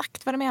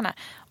exakt vad du menar.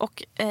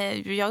 Och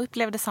jag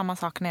upplevde samma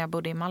sak när jag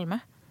bodde i Malmö.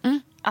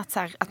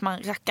 Att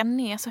man rackar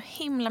ner så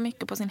himla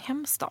mycket på sin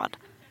hemstad.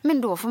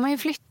 Men då får man ju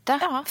flytta.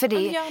 Ja, för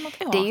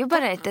det är ju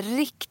bara ett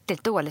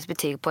riktigt dåligt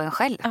betyg på en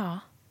själv. Ja.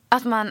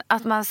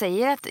 Att man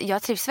säger att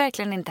jag trivs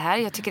verkligen inte här.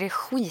 Jag tycker det är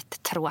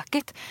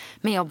skittråkigt.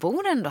 Men jag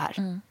bor ändå här.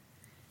 Nej,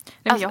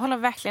 men jag håller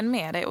verkligen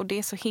med dig. Och det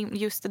är så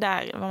just det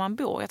där var man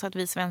bor. Jag tror att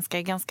vi svenskar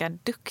är ganska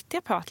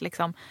duktiga på att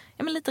liksom,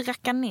 lite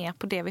racka ner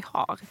på det vi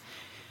har.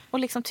 Och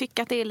liksom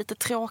tycka att det är lite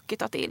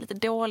tråkigt och att det är lite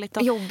dåligt.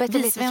 Och jobbet är lite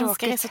tråkigt. Vi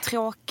svenskar är så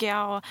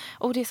tråkiga.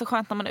 Och det är så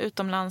skönt när man är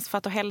utomlands för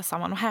att då hälsar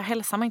man. Och här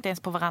hälsar man inte ens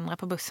på varandra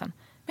på bussen.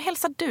 Men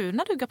hälsar du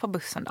när du går på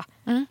bussen då?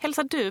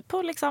 Hälsar du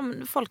på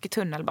liksom folk i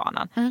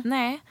tunnelbanan?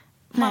 Nej.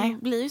 Man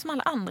blir ju som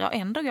alla andra och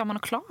ändå går man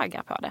och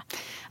klagar på det.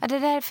 Ja, det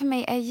där för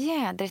mig är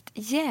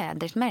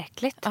jädrigt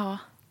märkligt. Ja.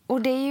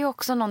 Och det är ju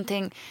också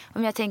någonting,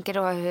 om jag tänker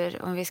då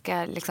om vi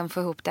ska liksom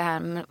få ihop det här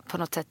med, på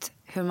något sätt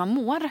hur man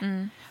mår.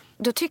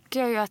 Då tycker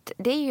jag ju att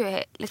det är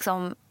ju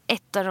liksom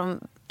ett av de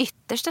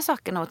yttersta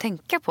sakerna att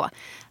tänka på.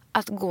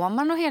 Att går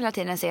man och hela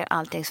tiden ser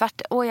allting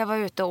svart. Jag var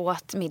ute och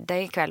åt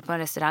middag ikväll på en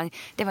restaurang.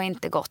 Det var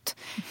inte gott.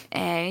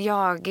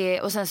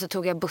 Och sen så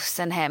tog jag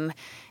bussen hem.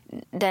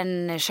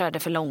 Den körde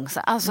för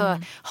långsamt.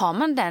 Alltså har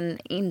man den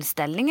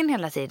inställningen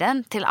hela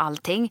tiden till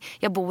allting.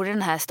 Jag bor i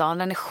den här staden,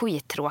 den är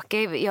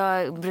skittråkig.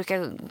 Jag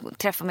brukar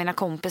träffa mina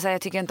kompisar,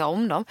 jag tycker inte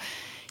om dem.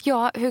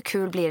 Ja, hur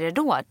kul blir det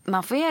då?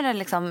 Man får göra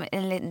liksom,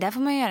 där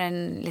får man göra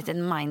en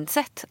liten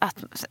mindset.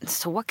 Att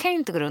så kan jag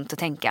inte gå runt och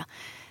tänka.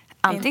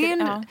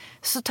 Antingen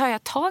så tar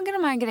jag tag i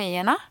de här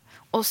grejerna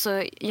och så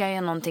gör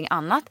jag någonting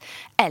annat.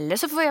 Eller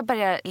så får jag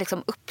börja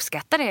liksom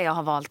uppskatta det jag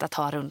har valt att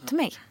ha runt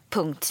mig.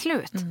 Punkt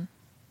slut.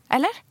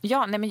 Eller?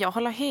 Ja, nej, men jag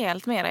håller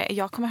helt med dig.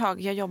 Jag kommer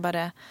ihåg, jag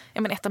jobbade,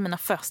 ett av mina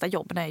första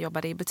jobb när jag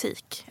jobbade i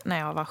butik när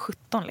jag var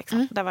 17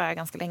 liksom. Där var jag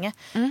ganska länge.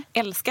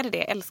 Älskade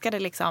det. Älskade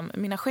liksom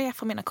mina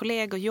chefer, mina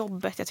kollegor,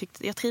 jobbet.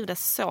 Jag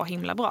trivdes så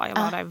himla bra. Jag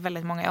var där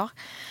väldigt många år.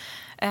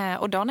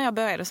 Och då när jag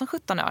började som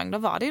 17-åring, då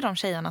var det ju de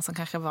tjejerna som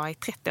kanske var i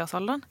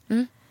 30-årsåldern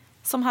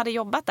som hade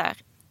jobbat där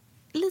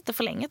lite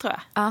för länge, tror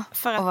jag. Ja,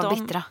 för att och var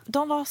bittra.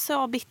 De var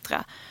så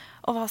bittra.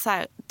 Och var så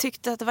här,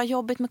 tyckte att det var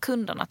jobbigt med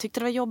kunderna, tyckte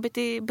det var jobbigt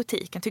i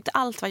butiken, tyckte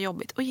allt var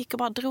jobbigt. Och gick och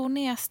bara drog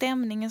ner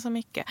stämningen så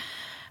mycket.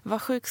 Var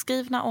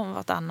sjukskrivna om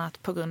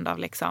vartannat på grund av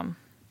liksom,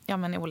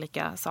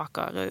 olika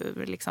saker,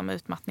 liksom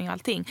utmattning och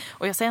allting.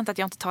 Och jag säger inte att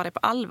jag inte tar det på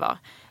allvar.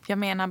 Jag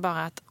menar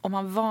bara att om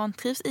man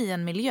vantrivs i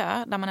en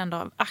miljö där man ändå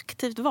har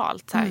aktivt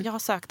valt, så här, jag har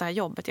sökt det här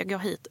jobbet, jag går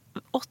hit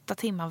 8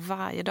 timmar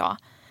varje dag.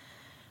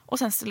 Och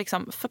sen så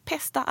liksom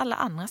förpesta alla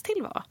andras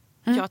tillvaro.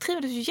 Jag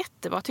trivdes ju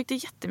jättebra, tyckte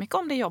jättemycket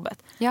om det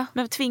jobbet. Ja.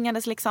 Men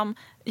tvingades liksom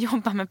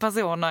jobba med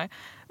personer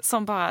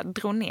som bara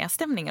drog ner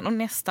stämningen och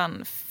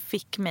nästan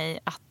fick mig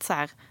att så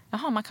här,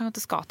 man kanske inte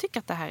ska tycka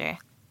att det här är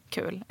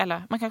kul.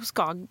 Eller man kanske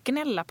ska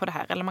gnälla på det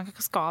här. Eller man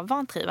kanske ska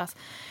vantrivas.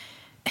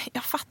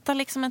 Jag fattar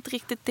liksom inte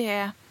riktigt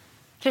det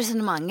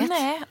resonemanget.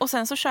 Nej, och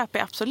sen så köper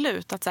jag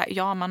absolut att så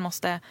här, man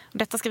måste,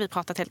 detta ska vi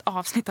prata ett helt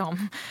avsnitt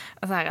om,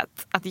 så här,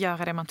 att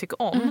göra det man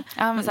tycker om.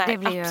 Ja, men så här, det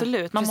blir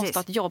absolut, man precis. måste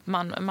ha ett jobb,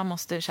 man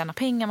måste tjäna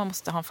pengar, man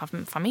måste ha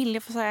en familj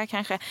för sig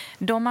kanske.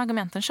 De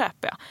argumenten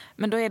köper jag.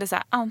 Men då är det så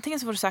här, antingen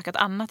så får du söka ett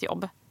annat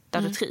jobb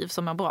där du trivs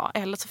som är bra,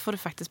 eller så får du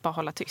faktiskt bara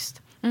hålla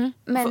tyst.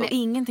 Men för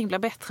ingenting blir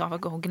bättre av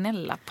att gå och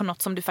gnälla på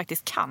något som du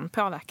faktiskt kan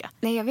påverka.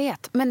 Nej, jag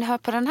vet. Men hör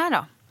på den här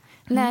då.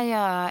 När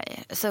jag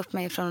sa upp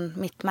mig från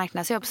mitt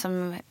marknadsjobb,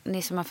 som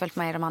ni som har följt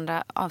med i de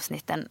andra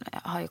avsnitten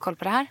har ju koll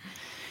på det här,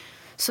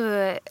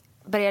 så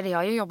började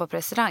jag ju jobba på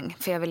restaurang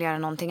för jag ville göra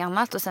någonting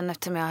annat. Och sen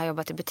eftersom jag har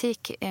jobbat i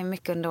butik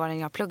mycket under åren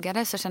jag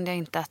pluggade, så kände jag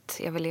inte att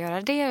jag ville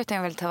göra det, utan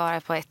jag ville ta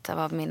vara på ett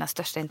av mina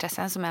största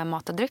intressen som är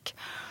mat och dryck.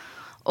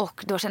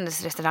 Och då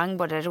kändes restaurang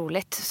både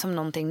roligt som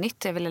någonting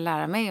nytt. Jag ville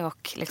lära mig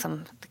och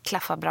liksom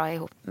klaffa bra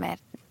ihop med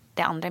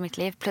det andra i mitt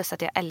liv. Plus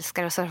att jag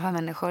älskar att serva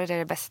människor. Det är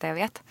det bästa jag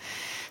vet.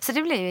 Så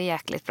det blev ju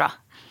jäkligt bra.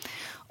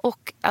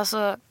 Och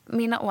alltså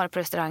mina år på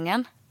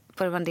restaurangen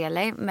på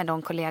Mandela med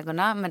de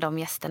kollegorna, med de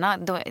gästerna.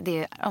 Det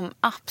är de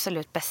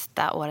absolut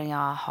bästa åren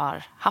jag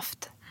har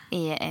haft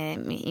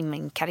i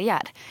min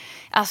karriär.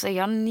 Alltså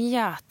jag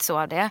njöt så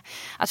av det.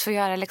 Att få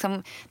göra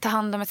liksom, ta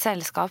hand om ett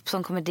sällskap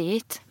som kommer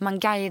dit. Man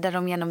guidar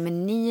dem genom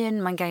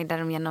menyn, man guidar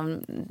dem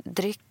genom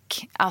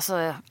dryck.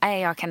 Alltså,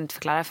 jag kan inte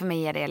förklara. För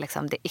mig är det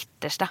liksom det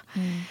yttersta.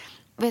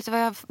 Vet du vad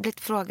jag har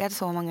blivit frågad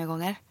så många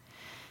gånger?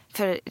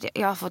 För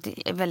jag har fått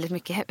väldigt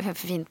mycket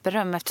fint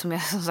beröm eftersom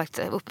jag som sagt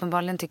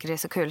uppenbarligen tycker det är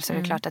så kul, så det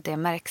är klart att det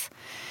märks.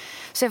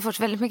 Så jag har fått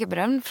väldigt mycket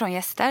beröm från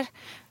gäster.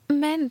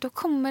 Men då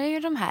kommer det ju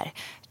de här.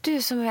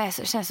 Du som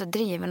känns så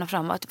driven och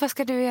framåt. Vad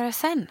ska du göra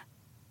sen?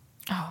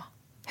 Ja.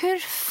 Hur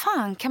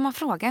fan kan man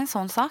fråga en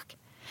sån sak?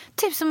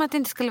 Typ som att det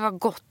inte skulle vara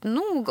gott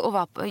nog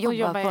att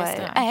jobba på.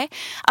 Nej,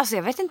 alltså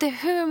jag vet inte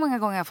hur många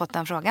gånger jag har fått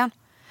den frågan.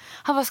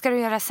 Vad ska du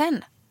göra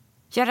sen?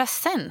 Göra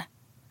sen?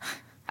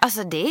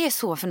 Alltså det är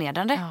så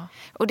förnedrande. Ja.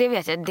 Och det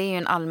vet jag, det är ju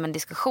en allmän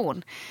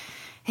diskussion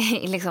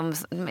liksom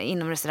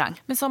inom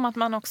restaurang. Men som att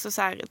man också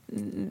så här,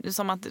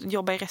 som att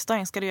jobba i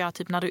restaurang ska du göra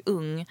typ när du är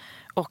ung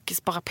och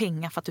spara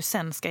pengar för att du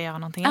sen ska göra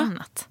någonting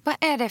annat. Vad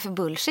är det för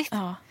bullshit?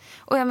 Ja.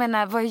 Och jag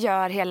menar, vad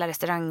gör hela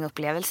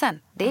restaurangupplevelsen?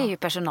 Det är ju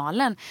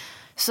personalen.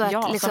 Så att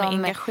liksom, som är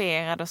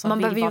engagerad och som man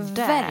vill behöver vara ju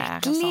där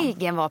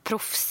verkligen vara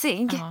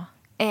proffsig. Ja.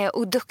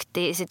 Och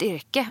duktig i sitt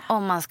yrke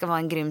om man ska vara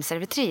en grym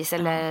servitris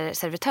eller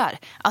servitör.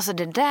 Alltså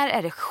det där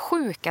är det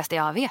sjukaste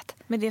jag vet.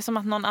 Men det är som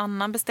att någon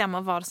annan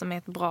bestämmer vad som är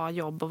ett bra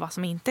jobb och vad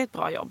som inte är ett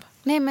bra jobb.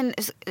 Nej, men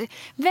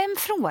vem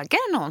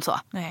frågar någon så?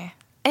 Nej.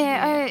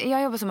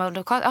 Jag jobbar som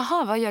advokat.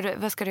 Jaha,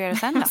 vad ska du göra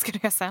sen då? Vad ska du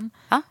göra sen?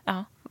 Ja?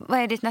 Ja. Vad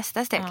är ditt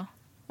nästa steg? Ja.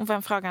 Och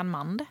vem frågar en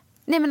man det?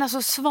 Nej, men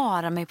alltså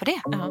svara mig på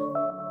det. Ja.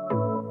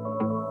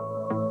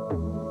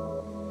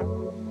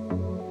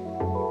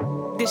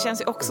 Det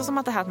känns ju också som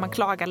att det här att man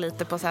klagar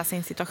lite på så här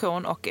sin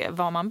situation och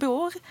var man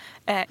bor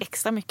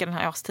extra mycket den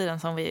här årstiden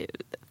som vi,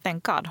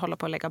 thank God, håller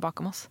på att lägga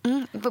bakom oss.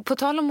 På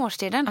tal om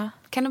årstiden,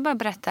 kan du bara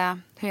berätta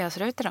hur jag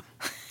ser ut idag?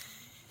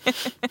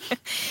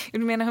 Du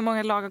menar hur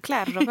många lager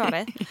kläder du har på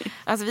dig?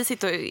 Alltså vi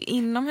sitter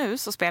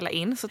inomhus och spelar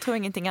in, så tror jag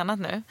ingenting annat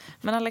nu.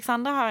 Men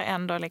Alexandra har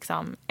ändå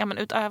liksom,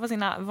 utöver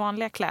sina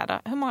vanliga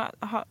kläder, hur många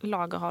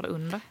lager har du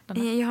under?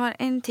 Jag har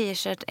en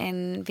t-shirt,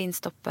 en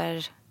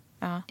vindstopper,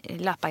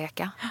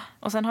 lapparjacka.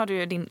 Och sen har du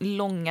ju din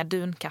långa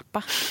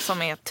dunkappa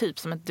som är typ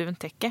som ett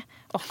duntäcke.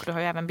 Och du har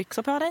ju även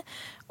byxor på dig.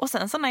 Och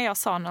sen så när jag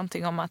sa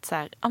någonting om att så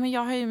här, men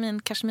jag har ju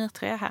min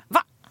kashmirtröja här.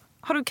 Va?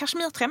 Har du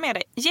kashmirtröja med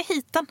dig? Ge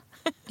hit den!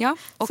 Ja.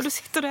 Och så då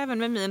sitter du även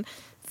med min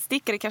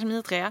stickade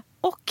kashmirtröja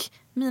och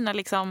mina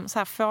liksom så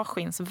här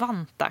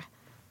fårskinnsvantar.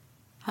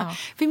 Ja.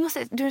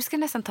 Du ska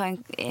nästan ta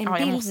en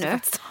bild nu.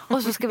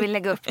 Och så ska vi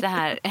lägga upp det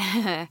här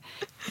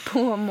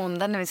på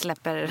måndag när vi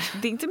släpper.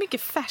 Det är inte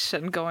mycket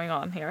fashion going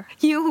on here.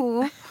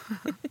 Jo.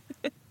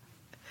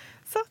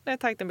 Så, nu har jag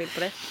tagit en bild på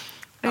dig.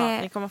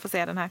 Ja, ni kommer få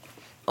se den här.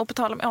 Och på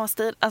tal om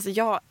årstid,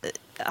 alltså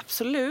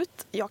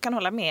absolut, jag kan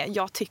hålla med.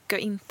 Jag tycker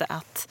inte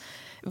att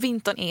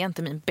vintern är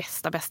inte min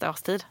bästa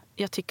årstid.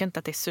 Jag tycker inte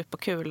att det är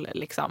superkul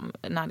liksom,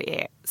 när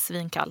det är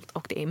svinkallt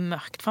och det är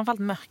mörkt. Framförallt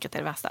mörkret är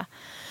det värsta.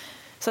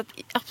 Så att,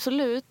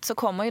 absolut så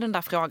kommer ju den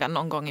där frågan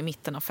någon gång i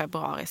mitten av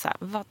februari. Så här,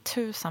 vad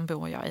tusan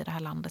bor jag i det här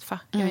landet för?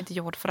 Jag är inte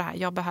gjord för det här.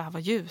 Jag behöver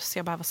ljus,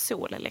 jag behöver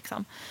sol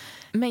liksom.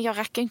 Men jag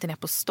räcker inte ner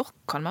på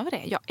Stockholm över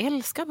det. Jag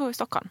älskar att bo i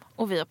Stockholm.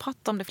 Och vi har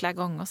pratat om det flera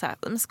gånger. Så här,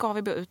 men ska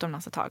vi bo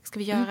utomlands ett tag? Ska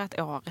vi göra ett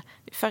år?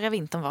 Förra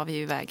vintern var vi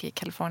ju iväg i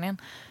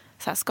Kalifornien.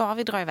 Så här, ska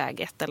vi dra iväg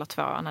 1 eller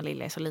 2 när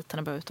Lilla är så liten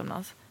och bo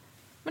utomlands?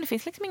 Men det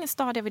finns liksom ingen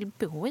stad jag vill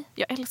bo i.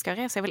 Jag älskar att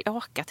resa, jag vill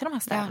åka till de här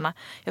städerna.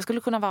 Ja. Jag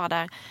skulle kunna vara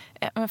där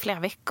flera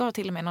veckor och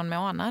till och med någon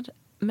månad.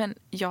 Men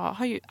jag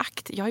har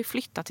ju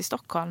flyttat till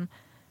Stockholm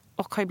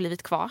och har ju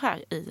blivit kvar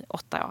här i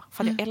 8 år.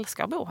 För att jag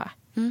älskar att bo här.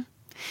 Mm.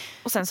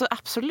 Och sen så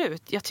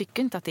absolut, jag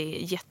tycker inte att det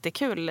är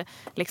jättekul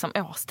liksom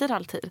årstid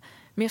alltid.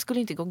 Men jag skulle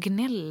inte gå och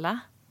gnälla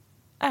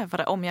över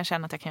det om jag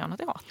känner att jag kan göra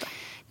något åt det.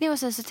 Nej, och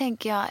sen så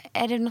tänker jag,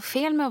 är det något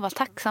fel med att vara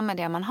tacksam med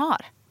det man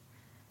har?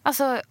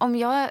 Alltså om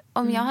jag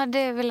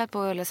hade velat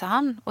bo i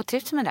Ulricehamn och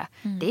trivts med det,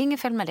 det är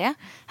inget fel med det.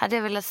 Hade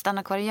jag velat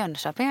stanna kvar i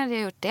Jönköping hade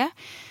jag gjort det.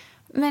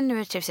 Men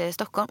nu trivs jag i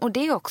Stockholm. Och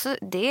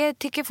det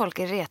tycker folk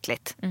är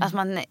retligt. Att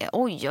man,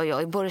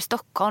 oj, bor i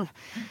Stockholm.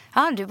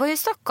 Ja, du bor i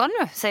Stockholm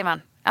nu, säger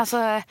man.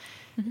 Alltså,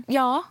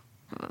 ja,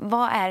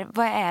 vad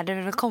är det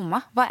du vill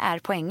komma? Vad är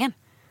poängen?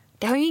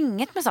 Det har ju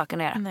inget med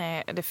saken att göra.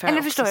 Nej, det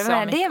eller förstår du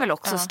vad det är väl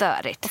också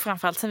störigt. Och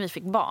framförallt sen vi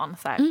fick barn.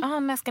 Så här,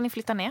 när ska ni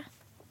flytta ner?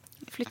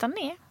 Flytta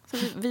ner? Så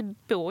vi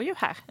bor ju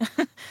här.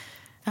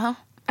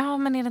 Ja,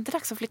 men är det inte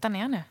dags att flytta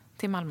ner nu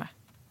till Malmö?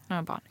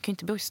 Några barn. Jag kan ju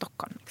inte bo i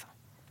Stockholm liksom.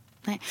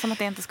 Nej. Som att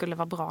det inte skulle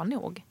vara bra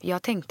nog.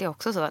 Jag tänkte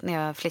också så när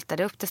jag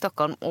flyttade upp till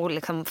Stockholm och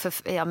liksom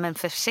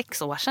för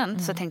 6 år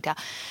sedan så tänkte jag,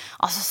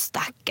 alltså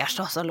stackars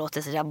då som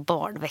låter sina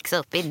barn växa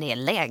upp in i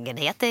en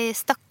lägenhet i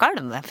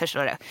Stockholm,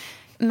 förstår du?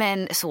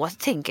 Men så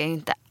tänker jag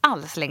inte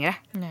alls längre.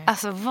 Nej.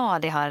 Alltså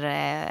vad det har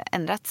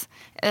ändrats.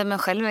 Men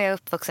själv är jag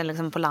uppvuxen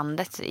liksom på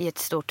landet i ett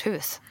stort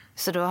hus.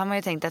 Så då har man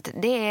ju tänkt att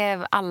det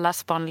är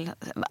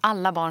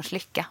alla barns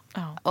lycka.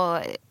 Och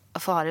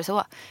få ha det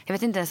så. Jag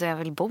vet inte ens om jag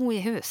vill bo i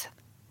hus.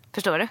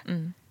 Förstår du?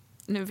 Mm.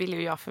 Nu vill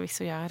ju jag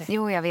förvisso göra det.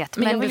 Jo, jag vet.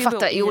 Men du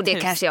fattar, det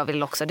hus. Kanske jag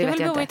vill också. Det jag vet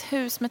vill jag bo i inte. ett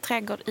hus med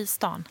trädgård i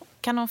stan.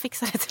 Kan någon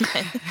fixa det till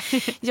mig?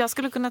 Jag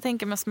skulle kunna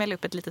tänka mig att smälla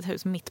upp ett litet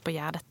hus mitt på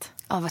Gärdet.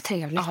 Ja, vad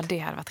trevligt. Ja, det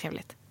hade varit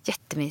trevligt.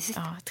 Jättemysigt.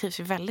 Ja, jag trivs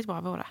ju väldigt bra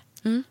att bo där.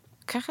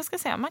 Kanske ska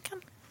säga, man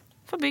kan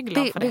få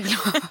bygglov för det.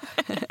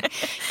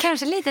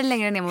 Kanske lite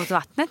längre ner mot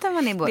vattnet än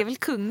vad ni bor. Det är väl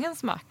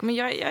kungens mark. Men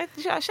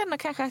jag känner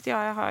kanske att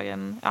jag har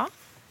en... Ja,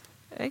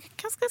 jag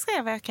kanske ska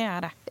säga vad jag kan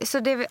göra där.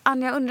 Så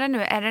Anja undrar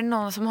nu, är det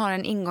någon som har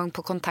en ingång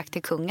på kontakt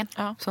till kungen?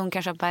 Ja. Så hon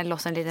kanske bara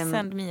loss en liten...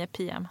 Send me a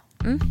PM.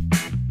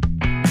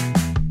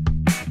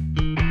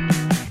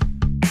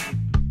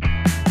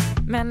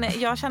 Men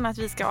jag känner att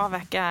vi ska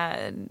avverka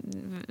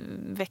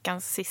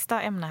veckans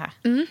sista ämne här.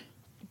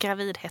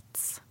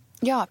 Gravidhets.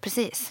 Ja,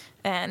 precis.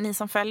 Ni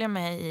som följer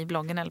mig i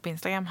bloggen eller på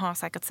Instagram har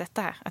säkert sett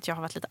det här. Att jag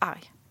har varit lite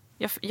arg.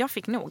 Jag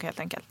fick nog helt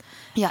enkelt.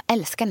 Jag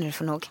älskar när du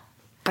får nog.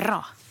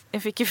 Bra.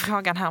 Jag fick ju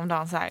frågan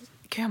häromdagen så här.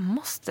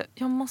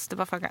 Jag måste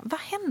bara fråga. Vad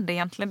hände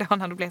egentligen då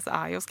när du blev så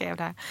arg och skrev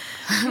det här?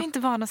 Jag är inte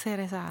van att se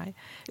dig så arg.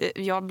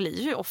 Jag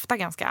blir ju ofta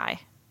ganska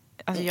arg.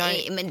 Alltså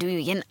Nej, men du är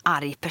ju en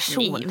arg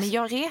person. Nej, men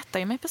jag retar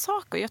ju mig på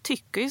saker. Jag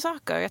tycker ju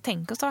saker och jag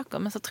tänker saker.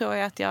 Men så tror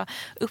jag att jag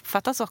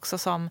uppfattas också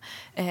som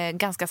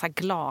ganska så här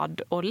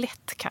glad och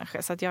lätt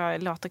kanske. Så att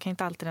jag låter kan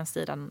inte alltid den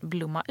sidan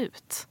blomma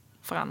ut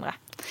för andra.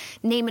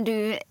 Nej,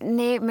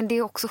 men det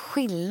är också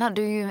skillnad.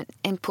 Du är ju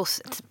en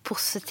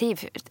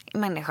positiv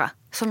människa.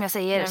 Som jag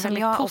säger. Jag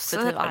är en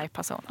positiv arg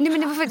person. Nej,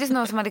 men det var faktiskt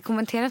någon som hade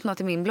kommenterat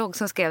något i min blogg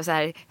som skrev så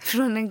här.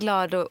 Från en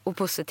glad och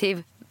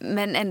positiv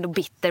men ändå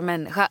bitter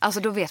människa. Alltså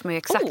då vet man ju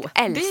exakt.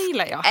 Det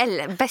gillar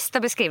jag. Bästa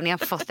beskrivningen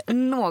jag fått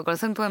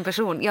någonsin på en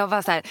person. Jag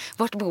var så här,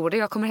 vart bor du?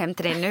 Jag kommer hem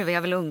till dig nu,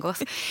 jag vill umgås.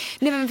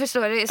 Nej, men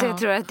förstår du? Så jag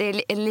tror att det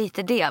är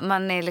lite det.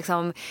 Man är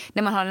liksom,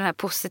 när man har den här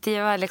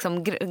positiva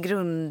liksom,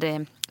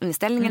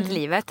 grundinställningen till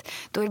livet,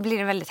 då blir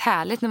det väldigt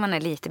härligt när man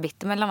är lite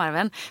bitter mellan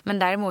varven. Men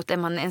däremot är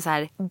man en så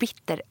här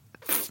bitter...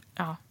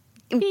 Ja.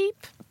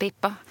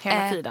 Bippa.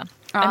 Hela tiden.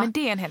 Ja. Nej, men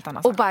det är en helt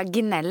annan sak. Och bara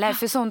gnäller,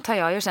 för sånt har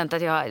jag ju känt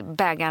att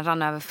bägaren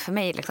rann över för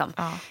mig liksom.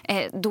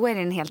 Då är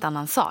det en helt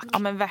annan sak. Ja,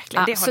 men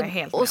verkligen, det håller jag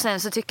helt med. Och sen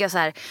så tycker jag så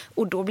här,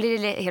 och då blir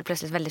det helt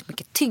plötsligt väldigt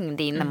mycket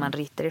tyngd in när man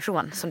ritar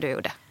ifrån, som du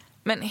gjorde.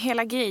 Men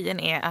hela grejen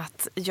är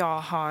att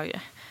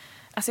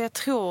jag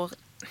tror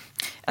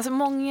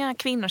många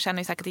kvinnor känner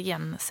ju säkert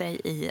igen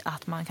sig i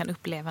att man kan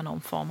uppleva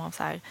någon form av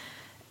så här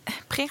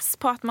press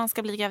på att man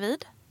ska bli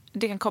gravid.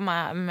 Det kan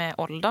komma med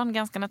åldern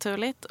ganska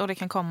naturligt, och det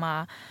kan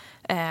komma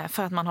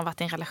för att man har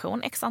varit i en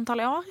relation x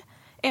antal år,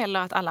 eller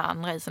att alla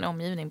andra i sin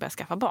omgivning börjar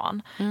skaffa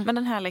barn. Men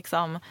den här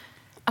liksom,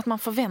 att man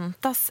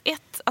förväntas,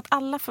 att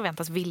alla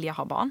förväntas vilja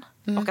ha barn.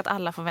 Och att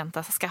alla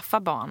förväntas skaffa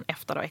barn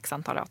efter då x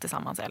antal år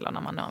tillsammans eller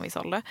när man når en viss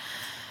ålder.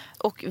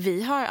 Och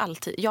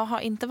jag har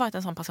inte varit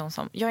en sån person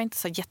jag är inte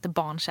så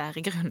jättebarnkär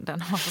i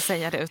grunden, om man får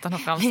säga det utan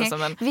att framstå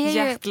som en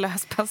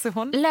hjärtlös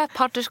person.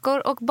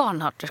 Löphaterskor och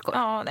barnhaterskor.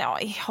 Ja,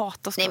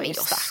 haterskor. Nej, men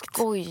jag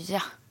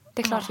skoja.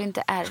 Det är klart vi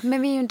inte är.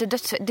 Men vi är ju inte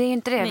det är ju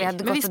inte det vi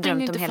hade gått och drömt om hela.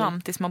 Men vi springer inte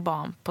fram till små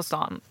barn på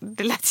stan.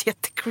 Det lät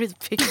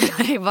jättecreepy.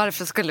 Nej,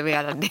 varför skulle vi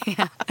göra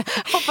det?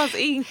 Hoppas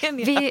ingen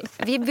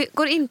gör. Vi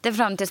går inte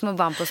fram till små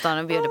barn på stan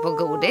och bjuder på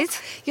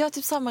godis. Jag har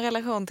typ samma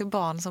relation till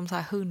barn som så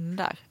här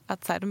hundar.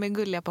 Att så här, de är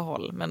gulliga på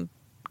håll, men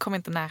kom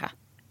inte nära.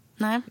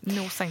 Nej.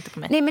 Nosa inte på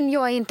mig. Nej, men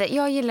jag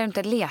gillar inte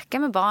att leka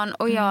med barn.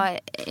 Och jag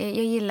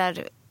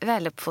gillar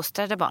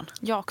väluppfostrade barn.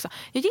 Jag också.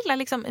 Jag gillar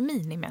liksom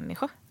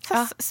minimänniskor.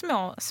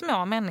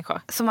 Små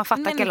människor. Som man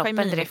fattar galoppen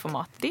direkt.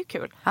 Miniformat. Det är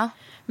kul. Ja.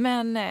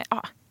 Men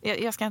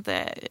jag ska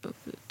inte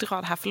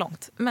dra det här för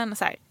långt. Men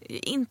så här,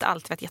 inte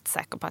alltid varit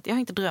jättesäker på att jag har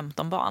inte drömt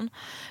om barn.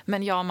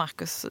 Men jag och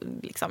Marcus,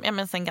 liksom,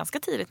 men sen ganska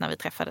tidigt när vi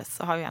träffades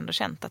så har jag ändå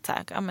känt att så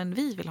här, men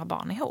vi vill ha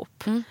barn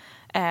ihop.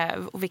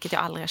 Vilket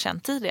jag aldrig har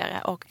känt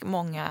tidigare. Och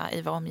många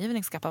i vår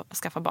omgivning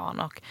skaffar barn.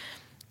 Och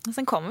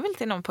sen kommer vi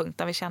till någon punkt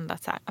där vi kände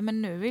att så här,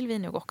 men nu vill vi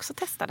nog också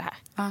testa det här.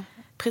 Ja.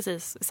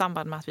 Precis i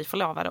samband med att vi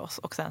förlovade oss.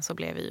 Och sen så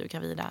blev vi ju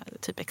gravida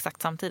typ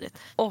exakt samtidigt.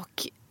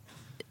 Och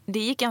det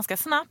gick ganska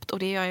snabbt och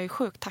det är jag ju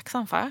sjukt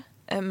tacksam för.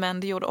 Men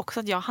det gjorde också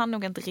att jag hann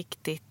nog inte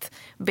riktigt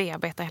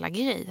bearbeta hela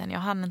grejen. Jag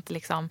hann inte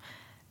liksom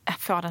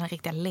få den här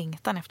riktiga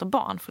längtan efter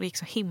barn, för det gick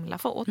så himla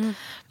fort.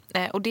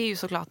 Och det är ju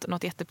såklart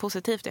något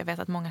jättepositivt. Jag vet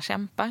att många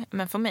kämpar.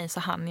 Men för mig så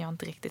hann jag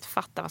inte riktigt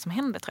fatta vad som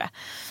hände, tror jag.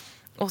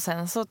 Och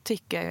sen så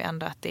tycker jag ju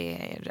ändå att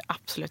det är det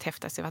absolut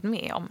häftigaste jag varit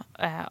med om.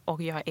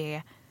 Och jag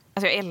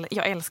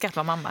älskar att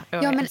vara mamma.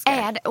 Ja, men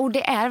och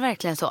det är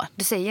verkligen så.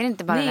 Du säger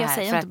inte bara det här. Nej, jag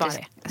säger inte bara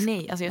det.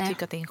 Nej, alltså jag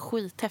tycker att det är en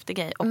skithäftig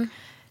grej. Och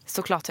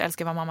såklart så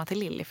älskar jag att vara mamma till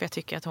Lilly, för jag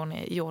tycker att hon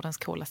är jordens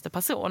coolaste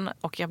person.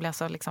 Och jag blir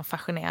så liksom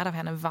fascinerad av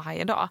henne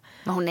varje dag.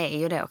 Men hon är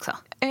ju det också.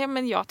 Ja,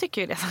 men jag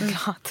tycker ju det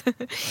såklart.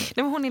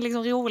 Men hon är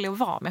liksom rolig att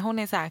vara med. Hon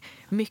är så här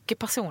mycket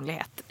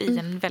personlighet i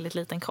en väldigt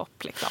liten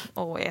kropp liksom.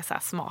 Och är så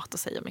här smart och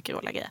säger mycket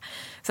roliga grejer.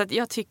 Så att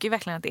jag tycker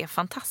verkligen att det är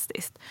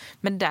fantastiskt.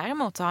 Men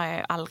däremot så har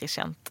jag aldrig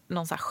känt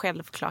någon så här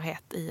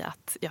självklarhet i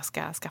att jag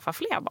ska skaffa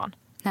fler barn.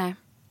 Nej.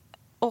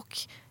 Och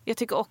jag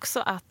tycker också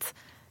att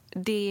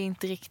det är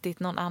inte riktigt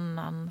någon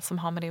annan som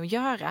har med det att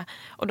göra.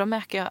 Och då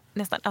märker jag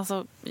nästan,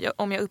 alltså,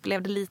 om jag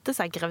upplevde lite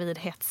så här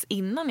gravidhets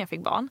innan jag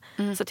fick barn,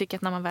 så tycker jag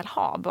att när man väl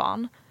har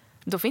barn,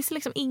 då finns det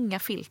liksom inga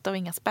filter och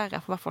inga spärrar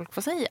för vad folk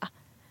får säga.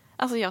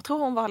 Alltså jag tror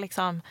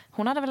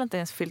hon hade väl inte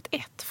ens fyllt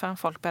 1 förrän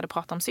folk började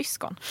prata om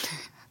syskon.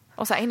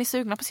 Och så här, är ni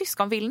sugna på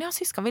syskon? Vill ni ha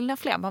syskon? Vill ni ha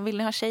fler barn? Vill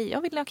ni ha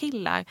tjejer? Vill ni ha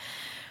killar?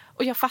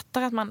 Och jag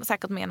fattar att man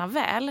säkert menar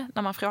väl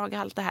när man frågar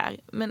allt det här.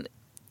 Men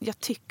jag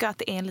tycker att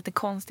det är en lite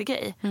konstig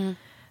grej.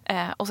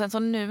 Och sen så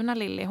nu när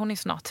Lilly, hon är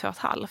snart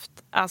 2,5.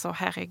 Alltså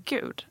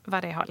herregud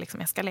vad det har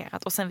liksom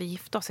eskalerat. Och sen vi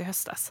gifte oss i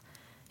höstas.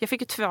 Jag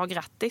fick ju 2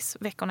 grattis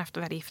veckan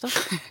efter vi hade gift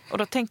oss. Och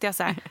då tänkte jag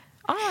så här,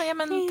 ja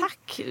men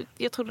tack.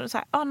 Jag trodde så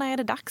här, när är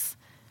det dags?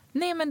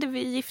 Nej, men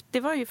det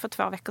var ju för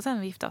 2 veckor sedan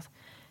vi gifte oss.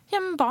 Ja,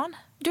 men barn,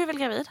 du är väl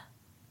gravid?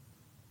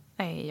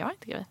 Nej, jag är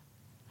inte gravid.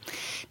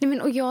 Nej,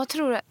 men och jag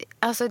tror,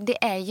 alltså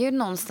det är ju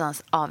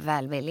någonstans av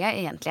välvilja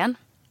egentligen.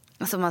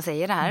 Som man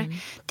säger det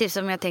här. Typ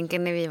som jag tänker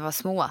när vi var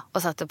små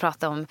och satt och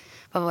pratade om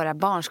vad våra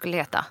barn skulle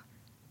heta.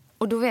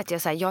 Och då vet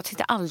jag så här, jag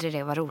tyckte aldrig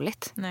det var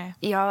roligt. Nej.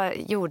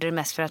 Jag gjorde det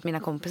mest för att mina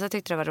kompisar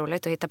tyckte det var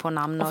roligt att hitta på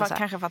namn. Och så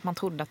kanske för att man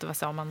trodde att det var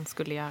så man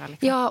skulle göra.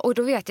 Liksom. Ja, och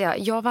då vet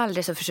jag var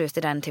aldrig så förtjust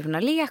i den typen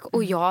av lek.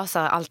 Och jag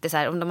sa alltid så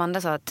här, om de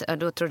andra sa att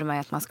då trodde man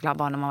att man skulle ha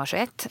barn när man var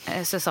 21.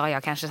 Så sa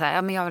jag kanske så här,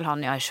 ja men jag vill ha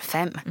när jag är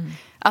 25.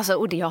 Alltså,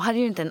 och jag hade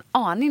ju inte en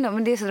aning då,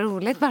 men det är så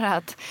roligt bara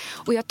att...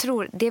 Och jag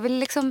tror, det är väl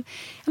liksom...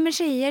 Ja, men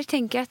tjejer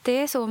tänker att det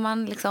är så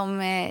man liksom...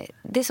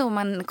 Det är så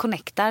man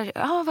connectar.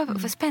 Ja,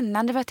 vad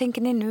spännande, vad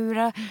tänker ni nu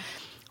då?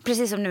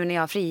 Precis som nu när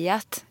jag har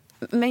friat.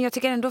 Men jag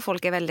tycker ändå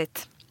folk är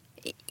väldigt...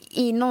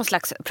 I någon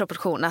slags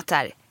proportion att så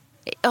här...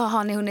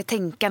 Har ni hunnit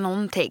tänka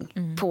någonting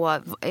på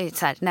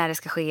så här, när det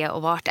ska ske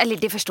och vart? Eller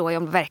det förstår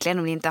jag verkligen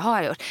om ni inte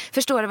har gjort.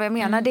 Förstår du vad jag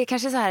menar? Det är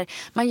kanske så här,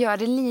 man gör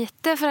det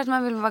lite för att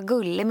man vill vara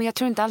gullig, men jag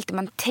tror inte alltid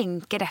man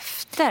tänker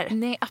efter.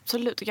 Nej,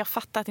 absolut. Jag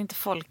fattar att inte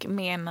folk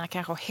menar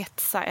kanske att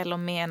hetsa eller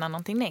menar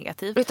någonting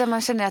negativt. Utan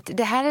man känner att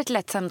det här är ett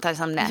lätt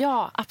samtalsämne.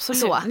 Ja,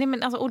 absolut. Nej,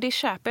 men alltså, och det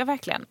köper jag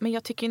verkligen. Men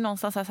jag tycker ju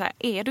någonstans så här,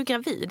 är du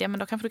gravid? Ja, men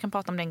då kanske du kan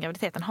prata om den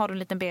graviditeten. Har du en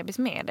liten bebis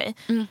med dig?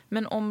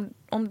 Men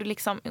om du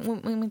liksom,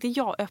 om inte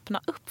jag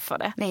öppnar upp för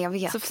det. Nej, jag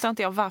vet. Så förstår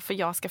inte jag varför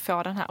jag ska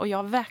få den här. Och jag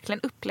har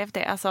verkligen upplevt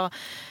det. Alltså,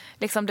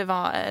 liksom det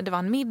var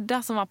en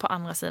middag som var på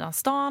andra sidan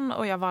stan.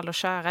 Och jag valde att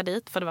köra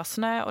dit för det var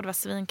snö och det var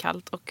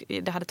svinkallt. Och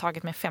det hade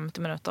tagit mig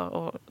 50 minuter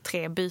och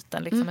 3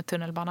 byten liksom med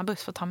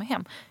tunnelbanebuss för att ta mig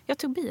hem. Jag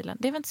tog bilen.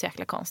 Det var inte så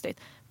jäkla konstigt.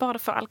 Bara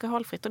för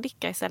alkoholfritt och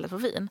dricka istället för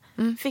vin.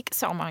 Fick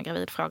så många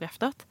gravidfrågor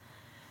efteråt.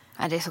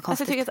 Ja, det är så konstigt.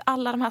 Alltså, jag tycker att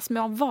alla de här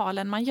små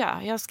valen man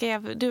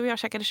gör. Du och jag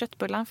käkade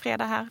köttbullar en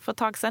fredag här för ett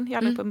tag sedan.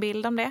 Jag la upp en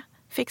bild om det.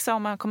 Fick så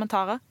många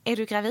kommentarer. Är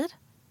du gravid?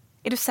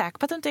 Är du säker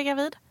på att du inte är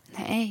gravid?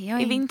 Nej, jag är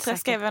I inte vintras säker.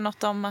 skrev jag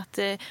något om att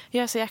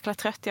jag är så jäkla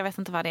trött, jag vet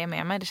inte vad det är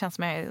med mig. Det känns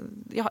som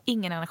jag har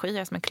ingen energi,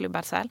 jag är som en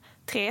klubbad säl.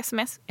 3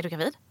 sms, är du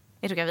gravid?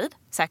 Är du gravid?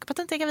 Säker på att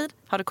du inte är gravid?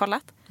 Har du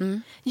kollat?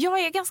 Jag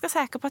är ganska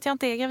säker på att jag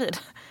inte är gravid.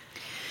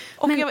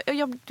 Och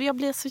jag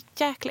blir så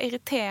jäkla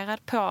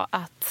irriterad på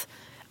att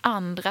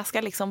andra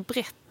ska liksom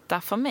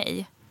berätta för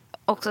mig.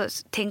 Också,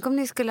 tänk om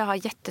ni skulle ha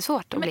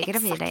jättesvårt att bli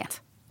gravida igen.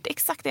 Det är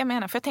exakt det jag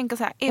menar. För jag tänker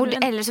så här,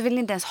 eller så vill ni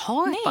inte ens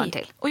ha ett barn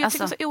till. Och jag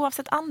tycker så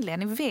oavsett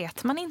anledning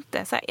vet man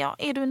inte. Så här, ja,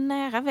 är du en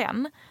nära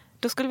vän,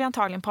 då skulle vi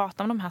antagligen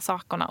prata om de här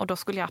sakerna. Och då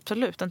skulle jag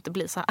absolut inte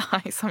bli så här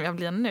arg som jag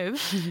blir nu.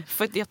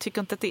 För jag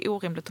tycker inte att det är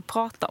orimligt att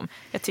prata om.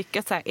 Jag tycker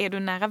att så här, är du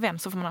en nära vän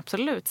så får man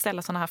absolut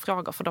ställa såna här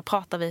frågor. För då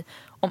pratar vi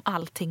om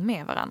allting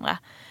med varandra.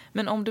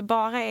 Men om du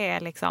bara är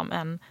liksom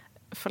en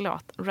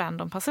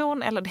random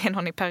person, eller det är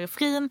någon i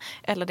periferin,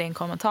 eller det är en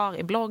kommentar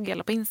i blogg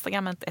eller på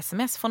Instagram, ett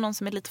sms från någon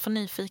som är lite för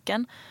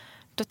nyfiken,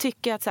 då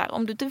tycker jag att så här,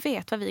 om du inte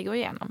vet vad vi går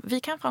igenom, vi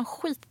kanske har en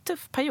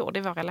skittuff period i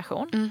vår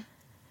relation.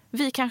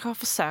 Vi kanske har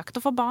försökt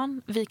att få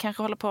barn,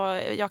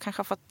 jag kanske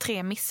har fått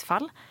 3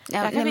 missfall. Det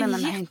här är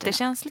ett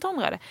jättekänsligt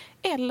område.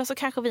 Eller så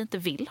kanske vi inte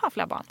vill ha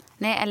fler barn.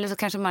 Nej, eller så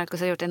kanske Marcus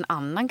har gjort en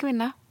annan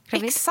kvinna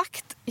gravid.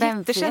 Exakt,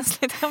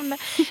 jättekänsligt.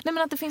 Nej, men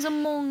att det finns så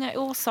många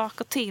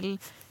orsaker till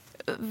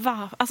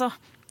alltså,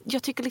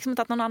 jag tycker liksom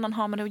inte att någon annan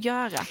har med det att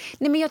göra.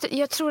 Nej, men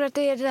jag tror att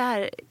det är det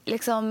här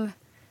liksom,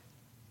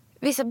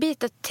 vissa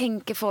bitar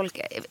tänker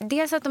folk,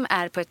 dels att de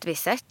är på ett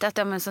visst sätt,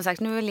 att men som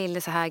sagt, nu är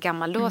Lille så här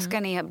gammal, då ska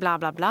ni bla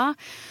bla bla,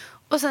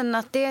 och sen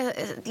att det är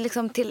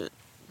liksom till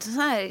så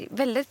här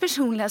väldigt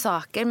personliga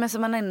saker, men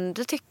som man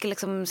ändå tycker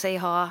liksom sig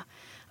ha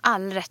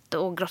all rätt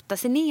att grotta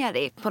sig ner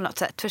i på något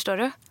sätt, förstår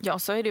du? Ja,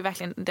 så är det ju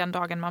verkligen den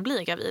dagen man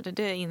blir gravid.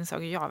 Det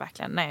insåg jag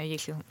verkligen när jag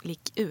gick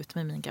ut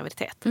med min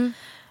graviditet.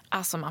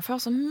 Alltså man får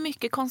så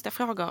mycket konstiga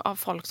frågor av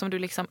folk som du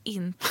liksom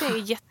inte är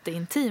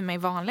jätteintim med i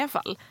vanliga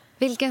fall.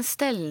 Vilken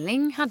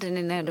ställning hade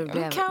ni när du blev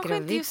gravid? Kanske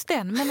inte just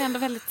den, men ändå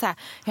väldigt så här,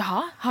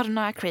 jaha, har du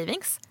några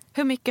cravings?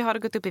 Hur mycket har du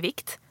gått upp i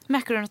vikt?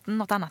 Märker du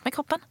något annat med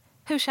kroppen?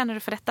 Hur känner du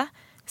för detta?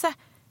 Så här,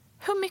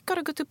 hur mycket har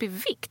du gått upp i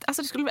vikt?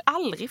 Alltså du skulle väl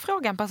aldrig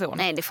fråga en person.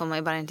 Nej, det får man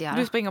ju bara inte göra.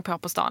 Du springer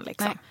på stan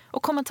liksom. Nej.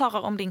 Och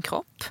kommentarer om din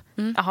kropp.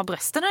 Jaha,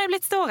 brösten har ju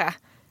blivit stora.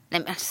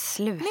 Nej men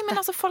sluta. Nej men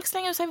alltså folk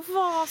slänger ut sig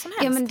vad som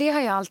helst. Ja men det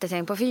har jag alltid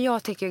tänkt på. För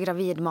jag tycker ju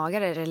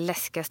gravidmagar är det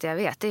läskigaste jag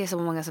vet. Det är så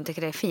många som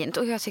tycker det är fint.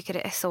 Och jag tycker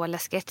det är så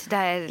läskigt. Det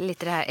är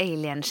lite det här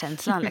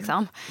alien-känslan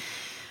liksom.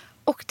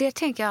 Och det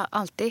tänker jag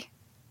alltid.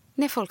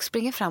 När folk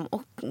springer fram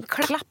och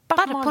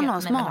klappar på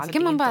någons mage. Alltså,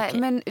 man bara,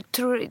 men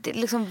tror,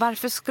 liksom,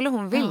 varför skulle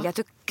hon vilja att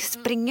du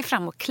springer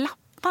fram och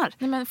klappar?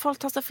 Nej, men folk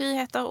tar sig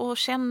friheter att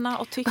känna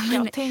och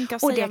tycka och tänka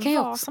och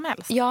säga vad som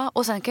helst. Ja,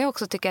 och sen kan jag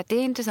också tycka att det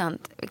är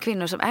intressant.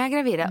 Kvinnor som är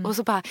gravida och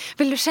så bara,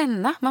 vill du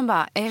känna? Man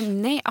bara,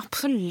 nej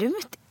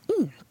absolut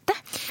inte.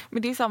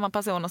 Men det är samma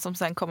personer som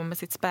sen kommer med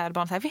sitt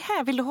spädbarn så här, vi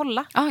här, vill du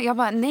hålla? Ja, jag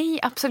bara, nej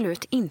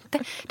absolut inte.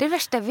 Det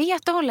värsta jag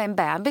vet att hålla en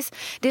bebis.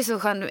 Det är så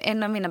skönt,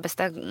 en av mina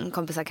bästa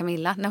kompisar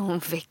Camilla, när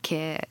hon fick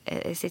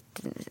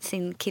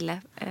sin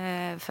kille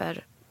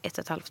för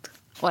 1,5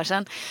 år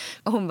sedan.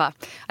 Och hon bara,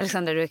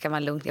 Alexander, du kan vara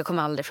lugn. Jag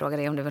kommer aldrig fråga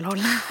dig om du vill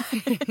hålla.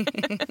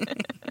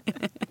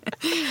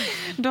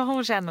 Då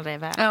hon känner dig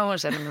väl. Ja, hon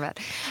känner mig väl.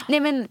 Nej,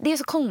 men det är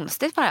så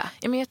konstigt bara.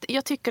 Ja, men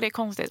jag tycker det är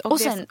konstigt. Och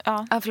sen,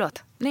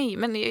 förlåt. Nej,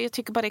 men jag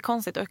tycker bara det är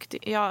konstigt. Och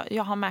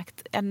jag har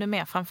märkt ännu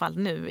mer framförallt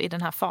nu i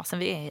den här fasen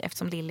vi är i,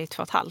 eftersom Lille är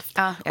 2,5.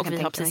 Ja, och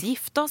vi har precis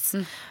gift oss.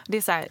 Det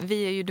är så här,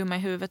 vi är ju dumma i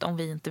huvudet om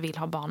vi inte vill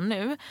ha barn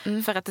nu.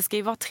 För att det ska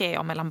ju vara 3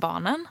 år mellan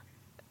barnen.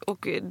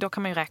 Och då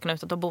kan man ju räkna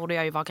ut att då borde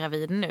jag ju vara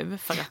gravid nu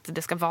för att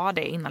det ska vara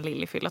det innan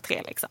Lilly fyller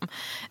 3 liksom.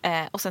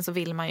 Och sen så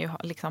vill man ju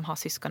liksom ha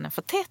syskonen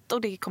för tätt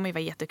och det kommer ju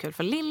vara jättekul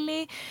för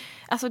Lilly.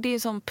 Alltså det är ju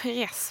sån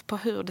press på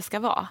hur det ska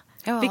vara.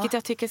 Ja. Vilket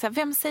jag tycker så här,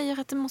 vem säger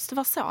att det måste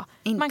vara så?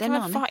 Inte man kan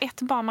någon. väl få ha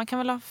 1 barn, man kan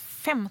väl ha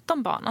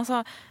 15 barn.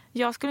 Alltså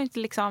jag skulle inte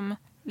liksom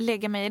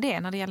lägga mig i det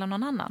när det gäller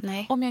någon annan.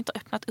 Nej. Om jag inte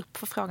öppnat upp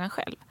för frågan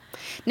själv.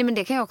 Nej, men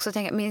det kan jag också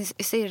tänka. Min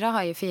syrra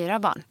har ju 4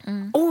 barn.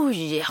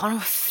 Oj, har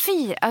de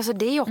 4? Alltså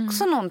det är ju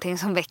också någonting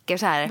som väcker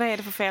så här. Vad är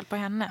det för fel på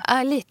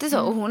henne? Lite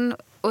så.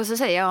 Och så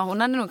säger jag,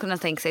 hon hade nog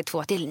kunnat tänka sig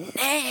 2 till.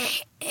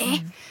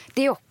 Nej!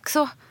 Det är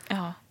också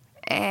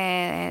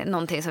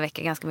någonting som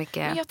väcker ganska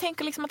mycket. Men jag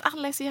tänker liksom att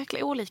alla är så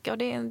jäkla olika och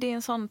det är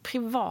en sån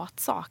privat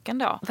sak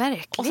ändå.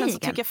 Verkligen. Och sen så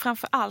tycker jag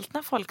framför allt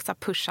när folk så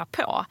pushar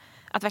på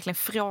att verkligen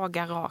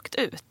fråga rakt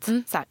ut.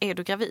 Så här, är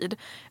du gravid?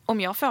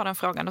 Om jag får den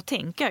frågan då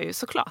tänker jag ju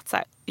såklart så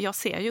här, jag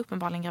ser ju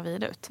uppenbarligen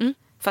gravid ut.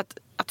 För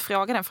att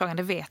fråga den frågan,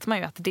 det vet man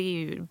ju att det är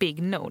ju big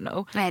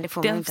no-no. Nej, det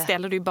får man inte.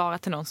 Ställer du ju bara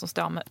till någon som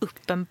står med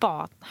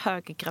uppenbar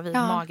höggravid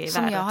mage i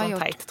som vädret jag har och en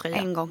gjort tajt tröja.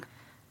 En gång.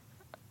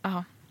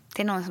 Aha.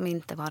 Till någon som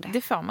inte var det.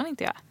 Det får man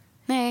inte göra.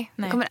 Nej,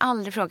 jag kommer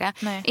aldrig fråga.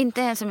 Nej.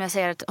 Inte ens om jag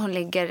säger att hon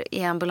ligger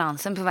i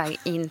ambulansen på väg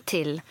in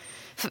till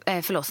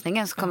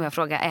förlossningen så kommer jag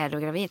fråga, är du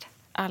gravid?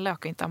 Alla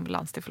åker inte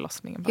ambulans till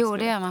förlossningen. Jo,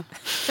 det gör man.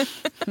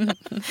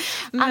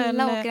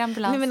 Alla åker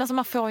ambulans. Men alltså,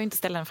 man får ju inte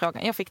ställa den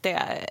frågan. Jag fick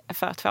det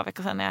för 2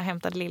 veckor sedan när jag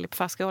hämtade Lilly på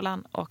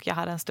förskolan. Och jag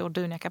hade en stor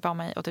dunjacka på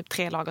mig och typ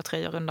 3 lager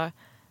tröjor under.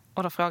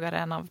 Och då frågade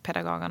en av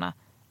pedagogerna,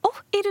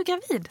 är du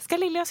gravid? Ska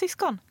Lilly ha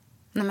syskon?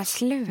 Nej men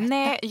sluta.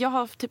 Nej, jag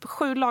har typ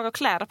 7 lager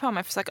kläder på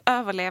mig. Försöker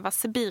överleva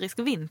sibirisk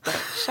vinter.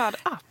 Shut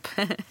up.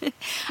 Nej,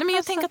 men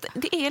jag tänker att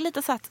det är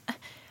lite så att...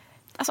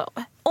 Alltså,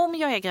 om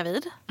jag är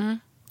gravid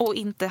och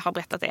inte har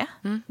berättat det,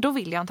 då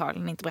vill jag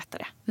antagligen inte berätta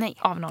det. Nej.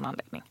 Av någon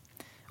anledning.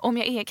 Om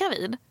jag är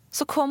gravid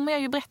så kommer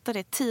jag ju berätta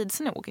det tids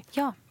nog.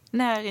 Ja.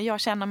 När jag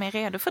känner mig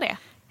redo för det.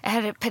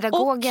 Är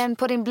pedagogen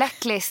på din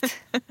blacklist?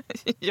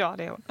 Ja,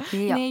 det är hon.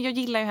 Ja. Nej, jag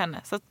gillar ju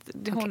henne. Så att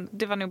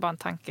det var nog bara en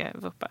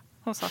tankevurpa.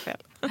 Hon sa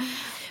fel.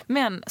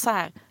 Men så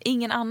här,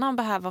 ingen annan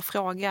behöver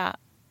fråga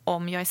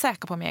om jag är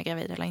säker på om jag är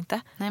gravid eller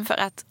inte. Nej. För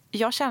att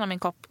jag känner min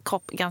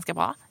kropp ganska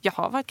bra. Jag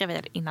har varit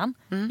gravid innan.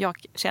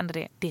 Jag kände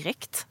det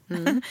direkt.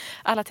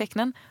 Alla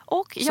tecknen.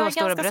 Och jag är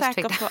ganska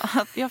säker på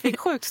att jag fick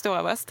sjukt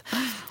stora bröst.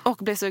 Och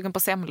blev sugen på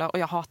semlor. Och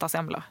jag hatar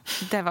semlor.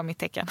 Det var mitt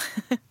tecken.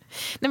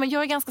 Nej, men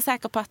jag är ganska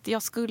säker på att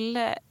jag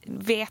skulle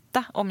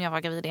veta om jag var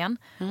gravid igen.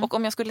 Och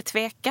om jag skulle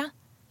tveka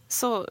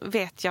så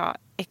vet jag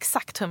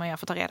exakt hur man gör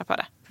för att ta reda på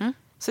det.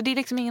 Så det är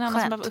liksom ingen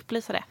annan som behöver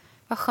upplysa det.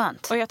 Vad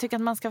skönt. Och jag tycker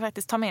att man ska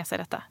faktiskt ta med sig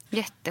detta.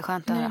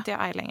 Jätteskönt. Nu är inte jag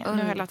arg längre.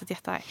 Nu har jag låtit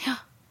jättearg. Ja.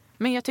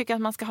 Men jag tycker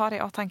att man ska ha det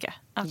i åtanke.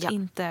 Att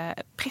inte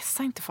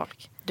pressa inte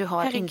folk.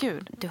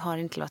 Herregud. Du har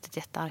inte låtit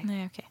jättearg.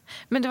 Nej, okej.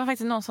 Men det var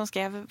faktiskt någon som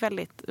skrev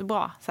väldigt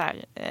bra. Så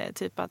här,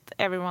 typ att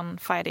everyone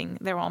fighting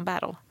their own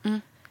battle.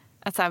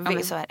 Att så här,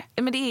 men så är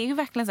det. Men det är ju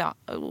verkligen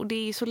så. Och det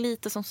är ju så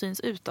lite som syns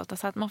utåt.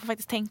 Alltså att man får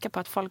faktiskt tänka på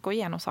att folk går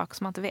igenom saker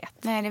som man inte vet.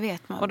 Nej, det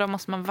vet man. Och då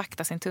måste man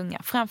vakta sin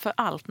tunga. Framför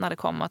allt när det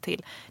kommer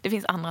till... Det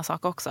finns andra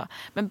saker också.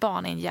 Men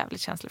barn är en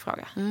jävligt känslig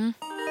fråga.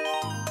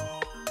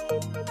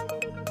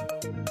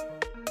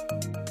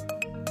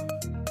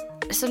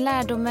 Så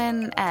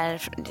lärdomen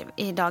är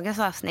i dagens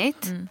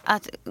avsnitt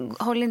att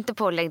håll inte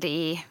på att lägga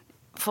dig i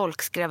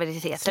folks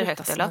graviditeter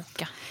högt eller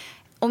lågt.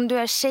 Om du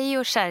är tjej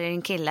och kär i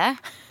din kille...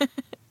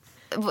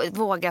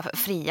 Våga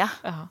fria.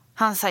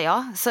 Han sa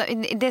ja. Så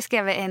det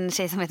skrev en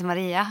tjej som heter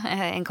Maria,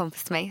 en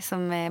kompis till mig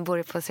som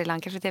bor på Sri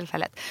Lanka för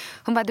tillfället.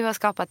 Hon bara, du har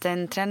skapat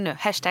en trend nu.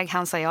 #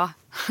 han sa ja.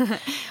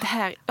 Det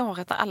här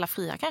året är alla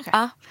fria kanske?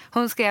 Ja,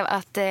 hon skrev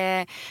att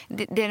det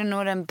är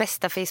nog den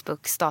bästa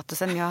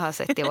Facebook-statusen jag har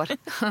sett i år.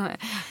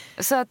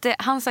 Så att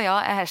han sa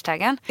ja är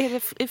hashtaggen. Är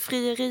det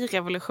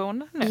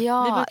frierirevolution nu?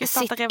 Ja,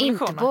 sitt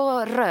inte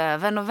på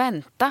röven och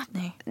vänta.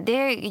 Nej.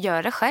 Det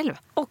gör det själv.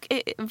 Och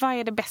vad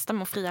är det bästa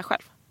med att fria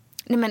själv?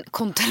 Nej, men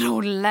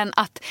kontrollen,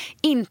 att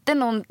inte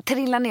någon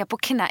trillar ner på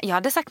knä. Jag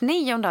hade sagt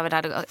nej om David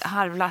hade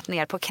harvlat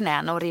ner på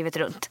knäna och rivit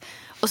runt.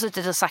 Och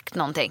suttit och sagt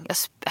någonting. Jag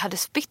hade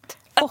spytt.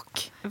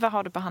 Och vad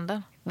har du på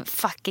handen?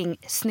 Fucking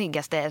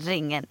snyggaste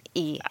ringen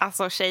i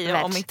alltså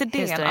tjejer, om inte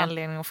det är en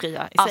anledning att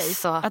fria i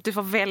sig. Att du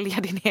får välja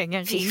din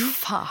egen ring. Fy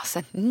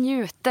fasen,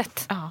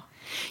 njutet.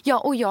 Ja,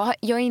 och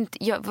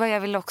vad jag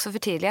vill också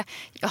förtydliga,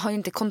 jag har ju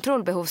inte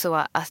kontrollbehov så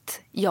att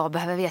jag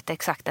behöver veta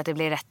exakt att det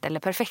blir rätt eller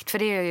perfekt. För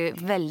det är jag ju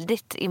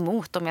väldigt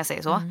emot, om jag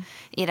säger så,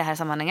 i det här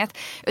sammanhanget.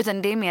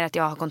 Utan det är mer att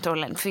jag har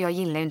kontrollen, för jag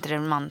gillar ju inte det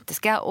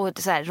romantiska. Och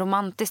så här,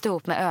 romantiskt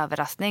ihop med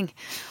överraskning,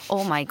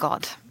 oh my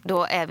god,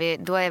 då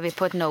är vi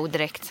på ett no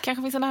direkt.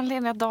 Kanske finns en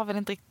anledning att David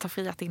inte riktigt har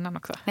friat innan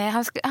också. Nej,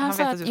 han sa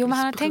att han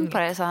har tänkt på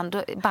det, så han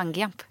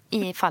bungyjump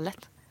i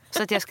fallet.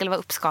 Så att jag skulle vara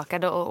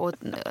uppskakad och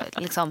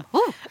liksom...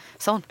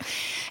 sån.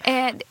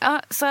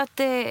 Så att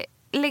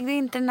lägg dig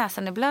inte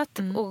näsan i blöt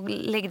och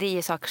lägg dig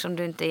i saker som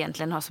du inte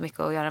egentligen har så mycket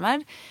att göra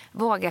med.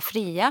 Våga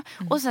fria.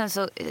 Och sen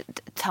så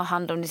ta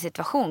hand om din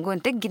situation. Gå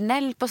inte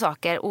gnäll på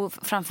saker. Och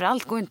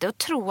framförallt gå inte och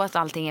tro att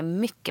allting är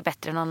mycket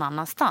bättre någon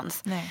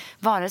annanstans. Nej.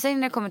 Vare sig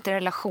när det kommer till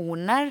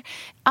relationer,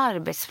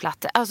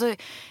 arbetsplatser, alltså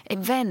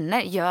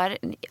vänner,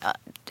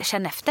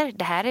 känn efter.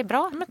 Det här är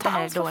bra, men det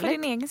här är ta dåligt. för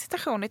din egen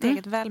situation, ditt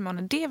eget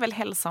välmående. Det är väl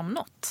hälsa om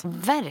något?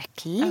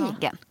 Verkligen.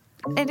 Ja.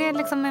 Är det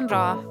liksom en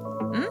bra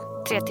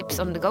 3 tips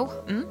on the go?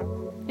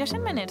 Jag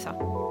känner mig nöjd så.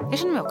 Jag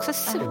känner mig också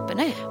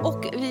supernöjd.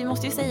 Och vi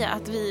måste ju säga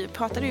att vi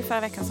pratade ju förra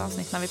veckans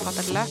avsnitt när vi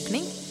pratade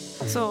löpning.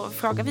 Så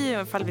frågade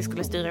vi ifall vi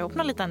skulle styra ihop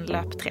någon liten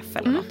löpträff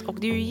eller något. Och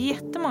det är ju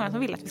jättemånga som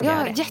vill att vi ska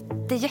göra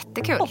det.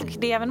 Jättekul. Och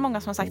det är även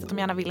många som har sagt att de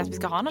gärna vill att vi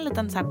ska ha någon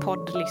liten så här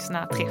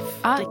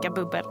poddlyssna-träff, dricka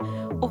bubbel.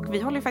 Och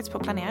vi håller ju faktiskt på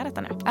att planera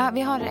detta nu. Ja,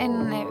 vi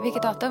har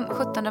vilket datum?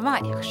 17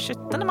 maj.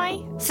 17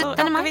 maj. Så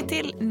åker vi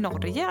till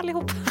Norge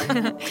allihop.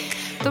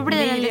 Då blir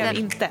det gör vi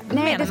inte.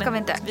 Nej, men det ska vi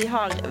inte. Vi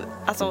har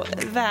alltså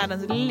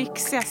världens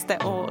lyxigaste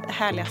och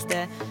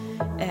härligaste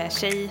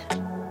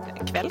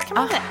tjejkväll kan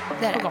man säga.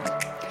 Det är det.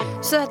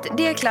 Så att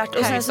det är klart.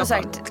 Och sen som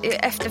sagt,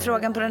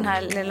 efterfrågan på den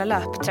här lilla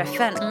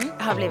löpträffen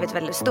har blivit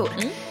väldigt stor.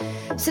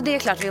 Så det är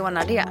klart vi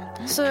ordnar det.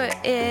 Så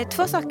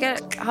 2 saker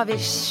har vi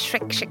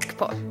check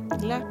på.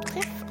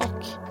 Löpträff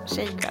och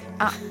tjejkväll.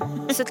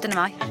 17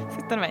 maj.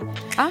 hittade mig.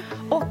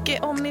 Och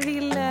om ni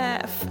vill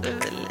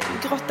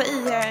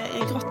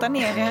grotta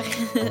ner er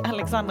i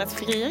Alexandras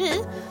frieri,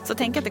 så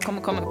tänk att det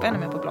kommer komma upp ännu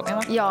mer på bloggen,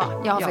 va?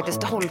 Ja, jag har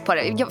faktiskt hållit på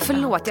det.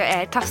 Förlåt, jag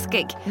är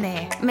taskig.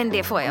 Nej. Men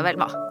det får jag väl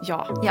vara.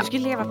 Ja, du ska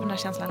leva på den här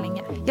känslan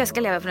länge. Jag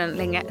ska leva på den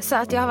länge. Så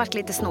att jag har varit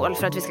lite snål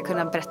för att vi ska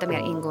kunna berätta mer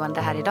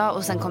ingående här idag.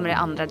 Och sen kommer det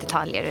andra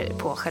detaljer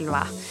på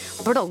själva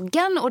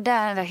bloggen. Och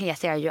där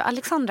heter jag ju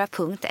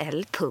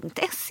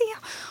alexandra.l.se.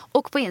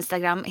 Och på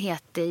Instagram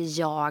heter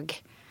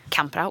jag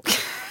Kamprauk.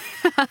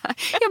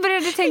 Jag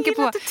började tänka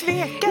på...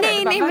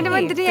 Nej, men det var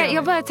inte det.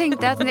 Jag bara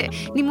tänkte att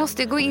ni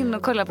måste gå in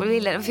och kolla på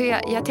bilder.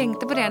 För jag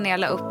tänkte på det när jag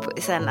la upp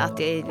sen att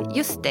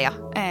just det,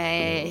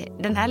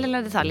 den här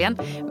lilla detaljen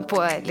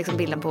på liksom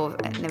bilden på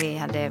när vi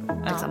hade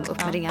liksom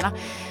upp med ringarna.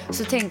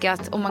 Så tänker jag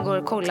att om man går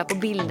och kollar på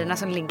bilderna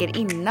som ligger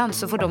innan,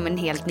 så får de en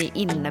helt ny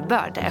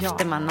innebörd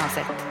efter man har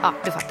sett. Ja,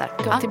 du fattar.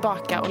 Gå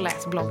tillbaka och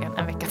läs bloggen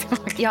en vecka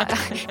tillbaka. Ja,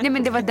 nej,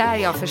 men det var där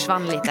jag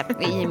försvann lite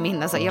i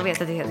min. Alltså, jag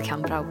vet att det heter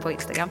Kamprauk på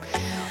Instagram.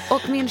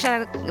 Och min kära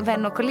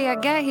vän och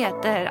kollega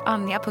heter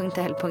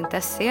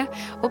anja.l.se.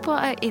 Och på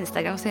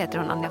Instagram så heter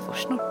hon Anja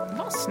Forsnor.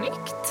 Vad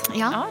snyggt.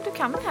 Ja, du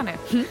kan det här nu.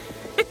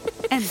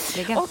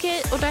 Äntligen.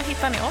 Okej, och där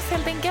hittar ni oss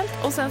helt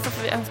enkelt. Och sen så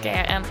får vi önska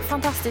er en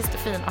fantastiskt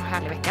fin och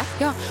härlig vecka.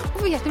 Ja,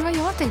 och vet ni vad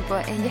jag har tänkt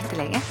på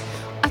jättelänge?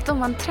 Att om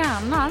man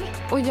tränar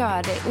och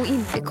gör det och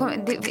inte...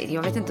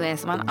 Jag vet inte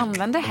ens om man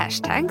använder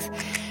hashtags.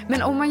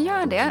 Men om man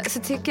gör det så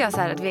tycker jag så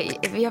här att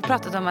vi har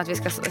pratat om att vi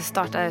ska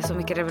starta så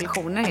mycket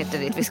revolutioner heter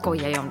det. Vi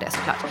skojar ju om det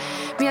såklart.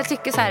 Men jag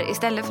tycker så här,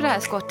 istället för det här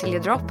squat till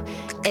your drop,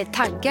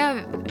 tagga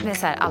med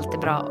så här allt är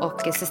bra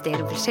och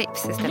sustainable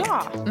shapes istället.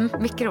 Ja.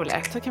 Mycket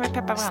roligare. Så kan vi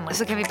peppa varandra.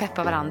 Så kan vi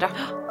peppa varandra.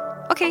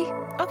 Okej,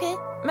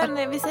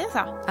 men vi säger så.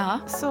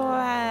 Så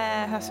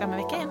hörs vi om en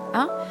vecka igen.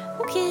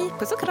 Okej,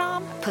 puss och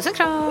kram. Puss och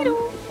kram. Hejdå.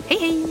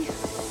 Hej.